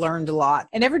 I've learned a lot.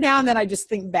 And every now and then I just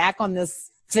think back on this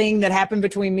thing that happened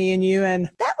between me and you. And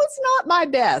that was not my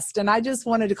best. And I just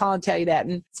wanted to call and tell you that.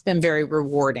 And it's been very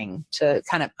rewarding to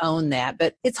kind of own that.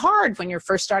 But it's hard when you're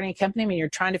first starting a company. I mean, you're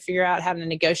trying to figure out how to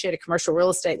negotiate a commercial real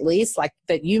estate lease like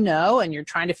that, and you're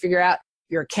trying to figure out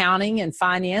your accounting and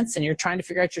finance, and you're trying to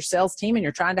figure out your sales team, and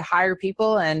you're trying to hire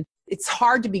people. And it's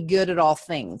hard to be good at all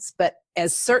things. But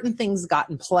as certain things got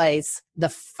in place, the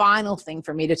final thing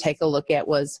for me to take a look at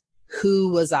was, who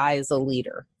was I as a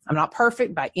leader? I'm not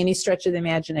perfect by any stretch of the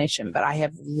imagination, but I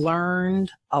have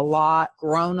learned a lot,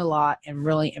 grown a lot, and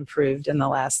really improved in the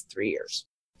last 3 years.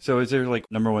 So is there like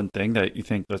number one thing that you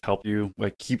think that's helped you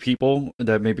like key people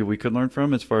that maybe we could learn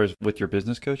from as far as with your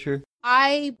business coach here?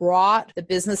 I brought the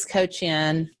business coach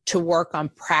in to work on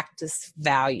practice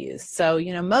values. So,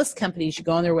 most companies, you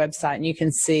go on their website and you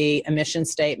can see a mission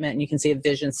statement and you can see a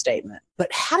vision statement.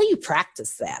 But how do you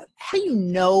practice that? How do you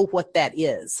know what that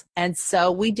is? And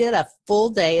so we did a full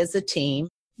day as a team.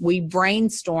 We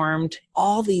brainstormed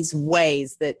all these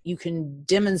ways that you can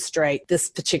demonstrate this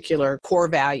particular core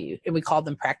value, and we called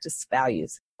them practice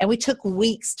values. And we took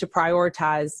weeks to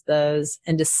prioritize those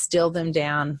and distill them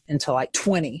down into like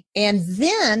 20. And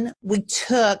then we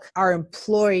took our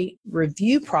employee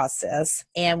review process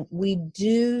and we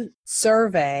do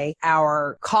survey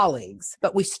our colleagues,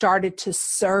 but we started to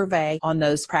survey on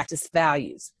those practice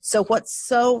values. So what's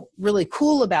so really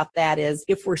cool about that is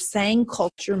if we're saying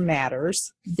culture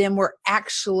matters, then we're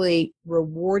actually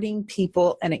rewarding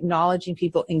people and acknowledging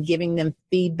people and giving them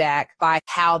feedback by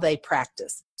how they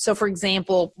practice. So for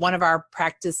example, one of our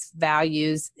practice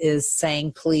values is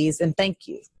saying please and thank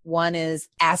you. One is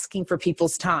asking for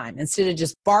people's time. Instead of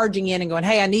just barging in and going,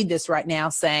 hey, I need this right now,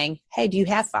 saying, hey, do you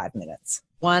have 5 minutes?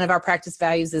 One of our practice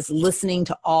values is listening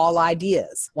to all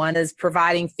ideas. One is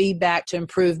providing feedback to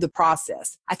improve the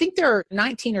process. I think there are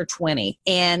 19 or 20,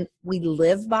 and we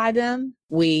live by them.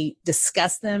 We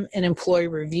discuss them in employee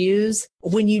reviews.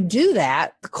 When you do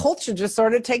that, the culture just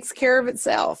sort of takes care of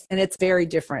itself, and it's very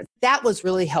different. That was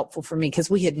really helpful for me because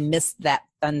we had missed that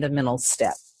fundamental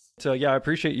step. So yeah, I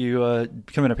appreciate you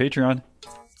becoming a Patreon.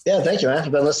 Yeah, thank you, man.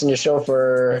 I've been listening to your show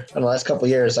for the last couple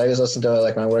of years. I always listen to it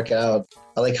like when I work out.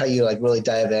 I like how you really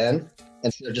dive in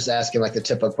instead of just asking the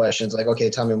typical questions like,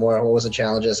 okay, tell me more. What was the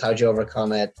challenges? How'd you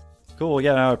overcome it? Cool.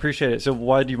 Yeah, I appreciate it. So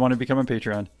why do you want to become a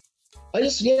Patreon? I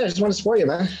just want to support you,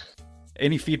 man.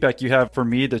 Any feedback you have for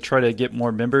me to try to get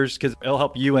more members? Because it'll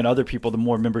help you and other people the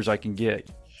more members I can get.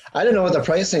 I didn't know what the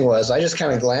pricing was. I just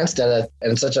kind of glanced at it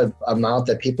and such an amount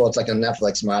that people, it's like a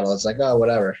Netflix model. It's like, oh,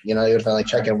 whatever. If I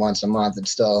check in once a month,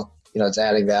 it's still, it's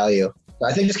adding value.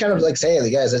 I think just kind of say, hey,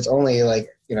 guys, it's only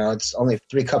it's only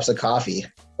 3 cups of coffee.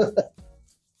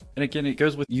 And again, it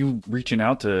goes with you reaching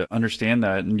out to understand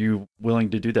that and you willing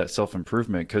to do that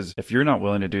self-improvement. Because if you're not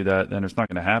willing to do that, then it's not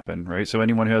going to happen, right? So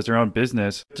anyone who has their own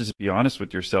business, just be honest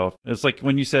with yourself. It's like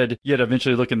when you said you had to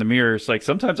eventually look in the mirror. It's like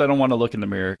sometimes I don't want to look in the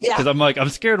mirror because I'm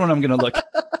scared when I'm going to look.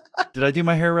 Did I do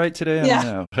my hair right today? I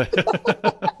don't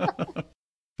know.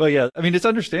 But yeah, I mean, it's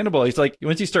understandable. It's like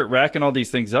once you start racking all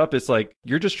these things up, it's like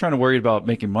you're just trying to worry about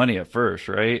making money at first,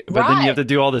 right? But then you have to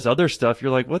do all this other stuff. You're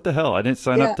like, what the hell? I didn't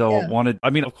sign up to wanted. I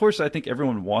mean, of course, I think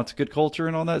everyone wants good culture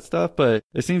and all that stuff, but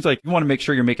it seems like you want to make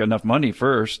sure you make enough money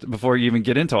first before you even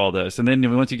get into all this. And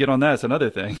then once you get on that, it's another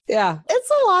thing. Yeah.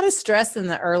 It's a lot of stress in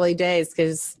the early days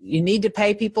because you need to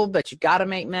pay people, but you got to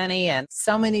make money and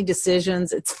so many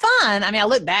decisions. It's fun. I mean, I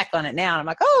look back on it now and I'm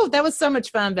like, oh, that was so much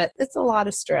fun, but it's a lot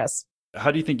of stress. How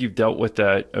do you think you've dealt with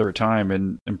that over time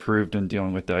and improved in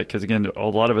dealing with that? Because again, a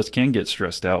lot of us can get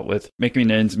stressed out with making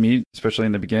ends meet, especially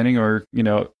in the beginning or,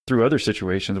 through other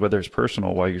situations, whether it's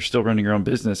personal, while you're still running your own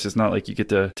business. It's not like you get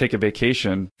to take a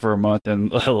vacation for a month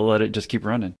and let it just keep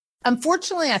running.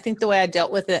 Unfortunately, I think the way I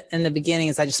dealt with it in the beginning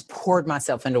is I just poured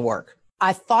myself into work.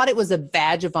 I thought it was a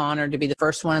badge of honor to be the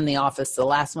first one in the office, the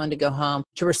last one to go home,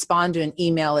 to respond to an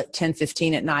email at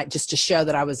 10:15 at night just to show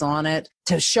that I was on it,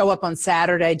 to show up on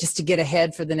Saturday just to get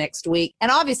ahead for the next week.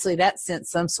 And obviously that sent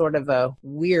some sort of a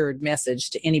weird message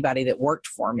to anybody that worked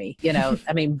for me.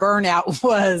 I mean, burnout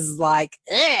was like,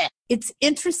 eh. It's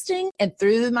interesting and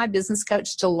through my business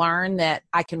coach to learn that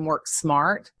I can work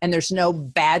smart and there's no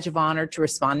badge of honor to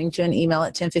responding to an email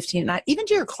at 10:15 at night, even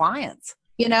to your clients.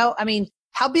 I mean,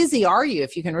 how busy are you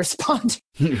if you can respond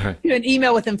to an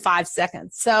email within 5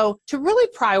 seconds? So to really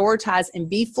prioritize and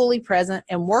be fully present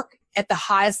and work at the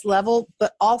highest level,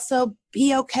 but also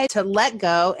be okay to let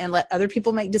go and let other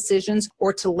people make decisions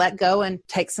or to let go and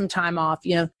take some time off.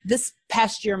 This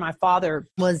past year, my father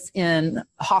was in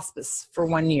hospice for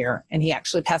 1 year and he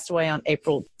actually passed away on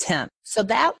April 10th. So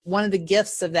that one of the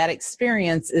gifts of that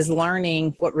experience is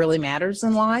learning what really matters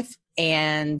in life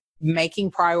and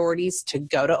making priorities to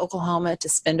go to Oklahoma, to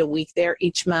spend a week there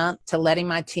each month, to letting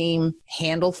my team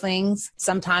handle things,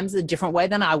 sometimes a different way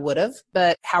than I would have,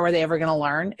 but how are they ever going to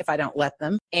learn if I don't let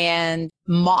them? And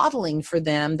modeling for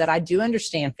them that I do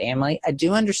understand family, I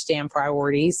do understand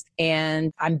priorities,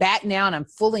 and I'm back now and I'm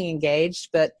fully engaged.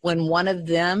 But when one of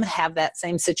them have that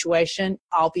same situation,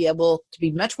 I'll be able to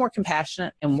be much more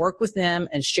compassionate and work with them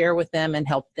and share with them and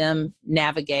help them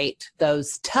navigate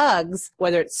those tugs,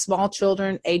 whether it's small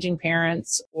children, aging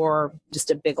parents, or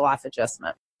just a big life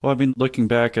adjustment. Well, I mean, looking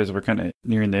back as we're kind of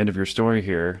nearing the end of your story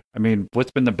here, I mean,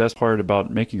 what's been the best part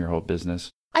about making your whole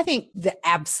business? I think the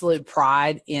absolute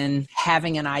pride in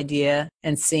having an idea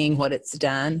and seeing what it's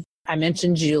done. I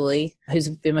mentioned Julie, who's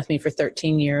been with me for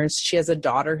 13 years. She has a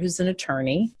daughter who's an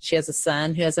attorney. She has a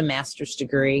son who has a master's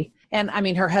degree. And I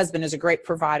mean, her husband is a great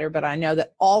provider, but I know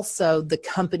that also the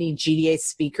company GDA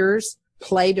Speakers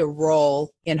played a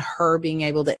role in her being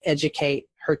able to educate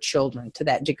her children to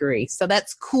that degree. So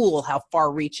that's cool how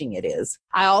far-reaching it is.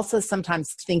 I also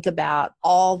sometimes think about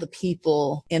all the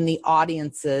people in the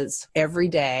audiences every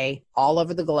day all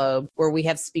over the globe where we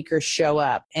have speakers show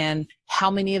up, and how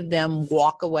many of them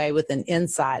walk away with an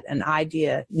insight, an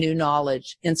idea, new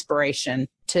knowledge, inspiration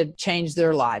to change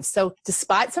their lives. So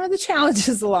despite some of the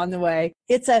challenges along the way,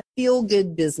 it's a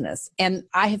feel-good business. And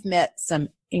I have met some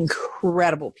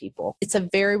incredible people. It's a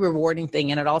very rewarding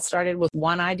thing. And it all started with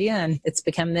one idea and it's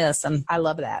become this. And I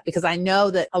love that because I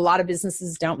know that a lot of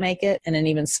businesses don't make it, and an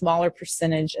even smaller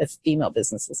percentage of female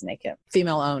businesses make it,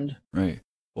 female owned. Right.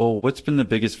 Well, what's been the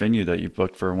biggest venue that you've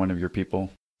booked for one of your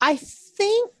people? I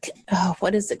think,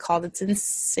 what is it called? It's in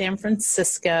San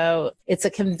Francisco. It's a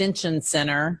convention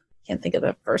center. Can't think of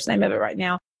the first name of it right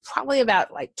now. Probably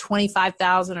about like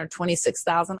 25,000 or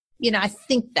 26,000. I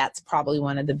think that's probably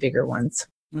one of the bigger ones.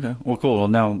 Okay. Well, cool. Well,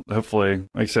 now, hopefully,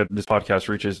 like I said, this podcast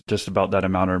reaches just about that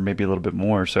amount or maybe a little bit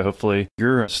more. So hopefully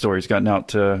your story's gotten out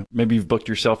to, maybe you've booked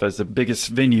yourself as the biggest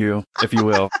venue, if you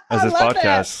will, as this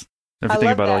podcast. If you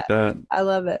think about it like that. I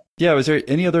love it. Yeah. Was there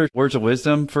any other words of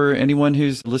wisdom for anyone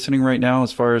who's listening right now,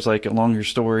 as far as like along your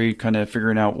story, kind of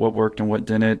figuring out what worked and what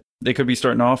didn't? They could be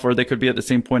starting off, or they could be at the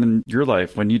same point in your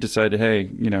life when you decided,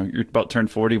 hey, you're about to turn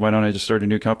 40. Why don't I just start a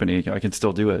new company? I can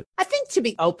still do it. I think to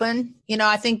be open,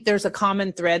 I think there's a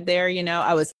common thread there.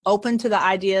 I was open to the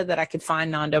idea that I could find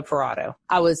Nando Parado.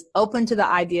 I was open to the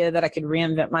idea that I could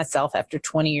reinvent myself after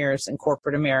 20 years in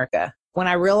corporate America. When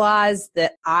I realized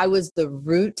that I was the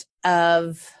root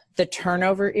of the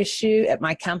turnover issue at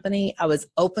my company, I was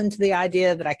open to the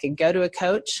idea that I could go to a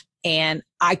coach and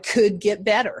I could get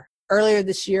better. Earlier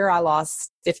this year, I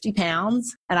lost 50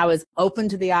 pounds, and I was open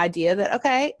to the idea that,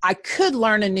 okay, I could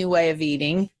learn a new way of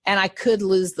eating and I could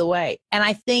lose the weight. And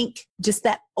I think just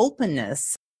that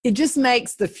openness, it just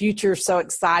makes the future so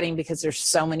exciting because there's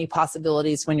so many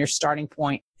possibilities when your starting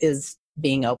point is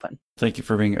being open. Thank you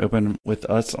for being open with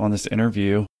us on this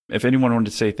interview. If anyone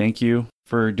wanted to say thank you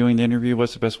for doing the interview,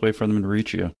 what's the best way for them to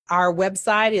reach you? Our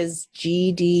website is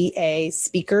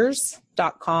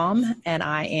gdaspeakers.com, and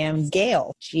I am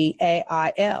Gail,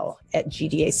 Gail, at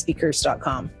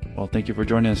gdaspeakers.com. Well, thank you for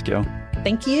joining us, Gail.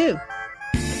 Thank you.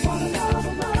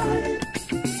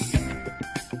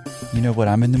 You know what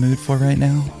I'm in the mood for right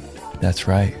now? That's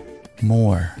right.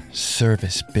 More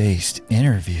service-based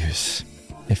interviews.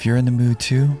 If you're in the mood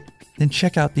too, then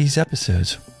check out these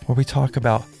episodes where we talk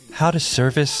about how to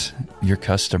service your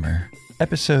customer.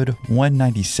 Episode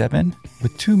 197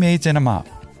 with 2 maids and a mop,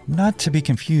 not to be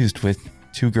confused with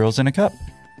 2 girls in a cup.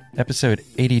 Episode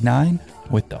 89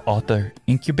 with the author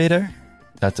incubator,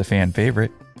 that's a fan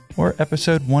favorite. Or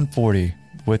episode 140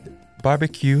 with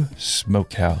barbecue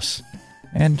smokehouse.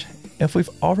 And if we've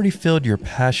already filled your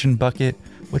passion bucket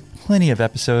with plenty of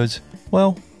episodes,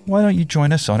 well, why don't you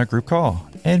join us on a group call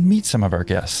and meet some of our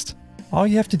guests? All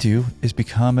you have to do is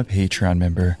become a Patreon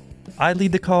member. I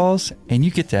lead the calls and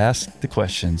you get to ask the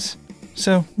questions.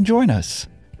 So join us.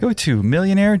 Go to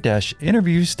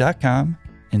millionaire-interviews.com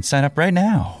and sign up right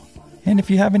now. And if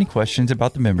you have any questions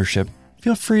about the membership,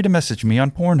 feel free to message me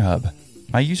on Pornhub.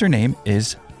 My username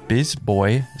is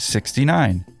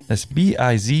bizboy69. That's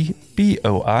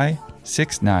BIZBOI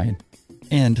 69.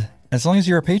 And as long as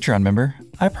you're a Patreon member,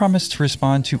 I promise to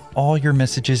respond to all your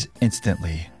messages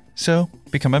instantly. So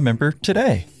become a member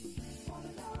today.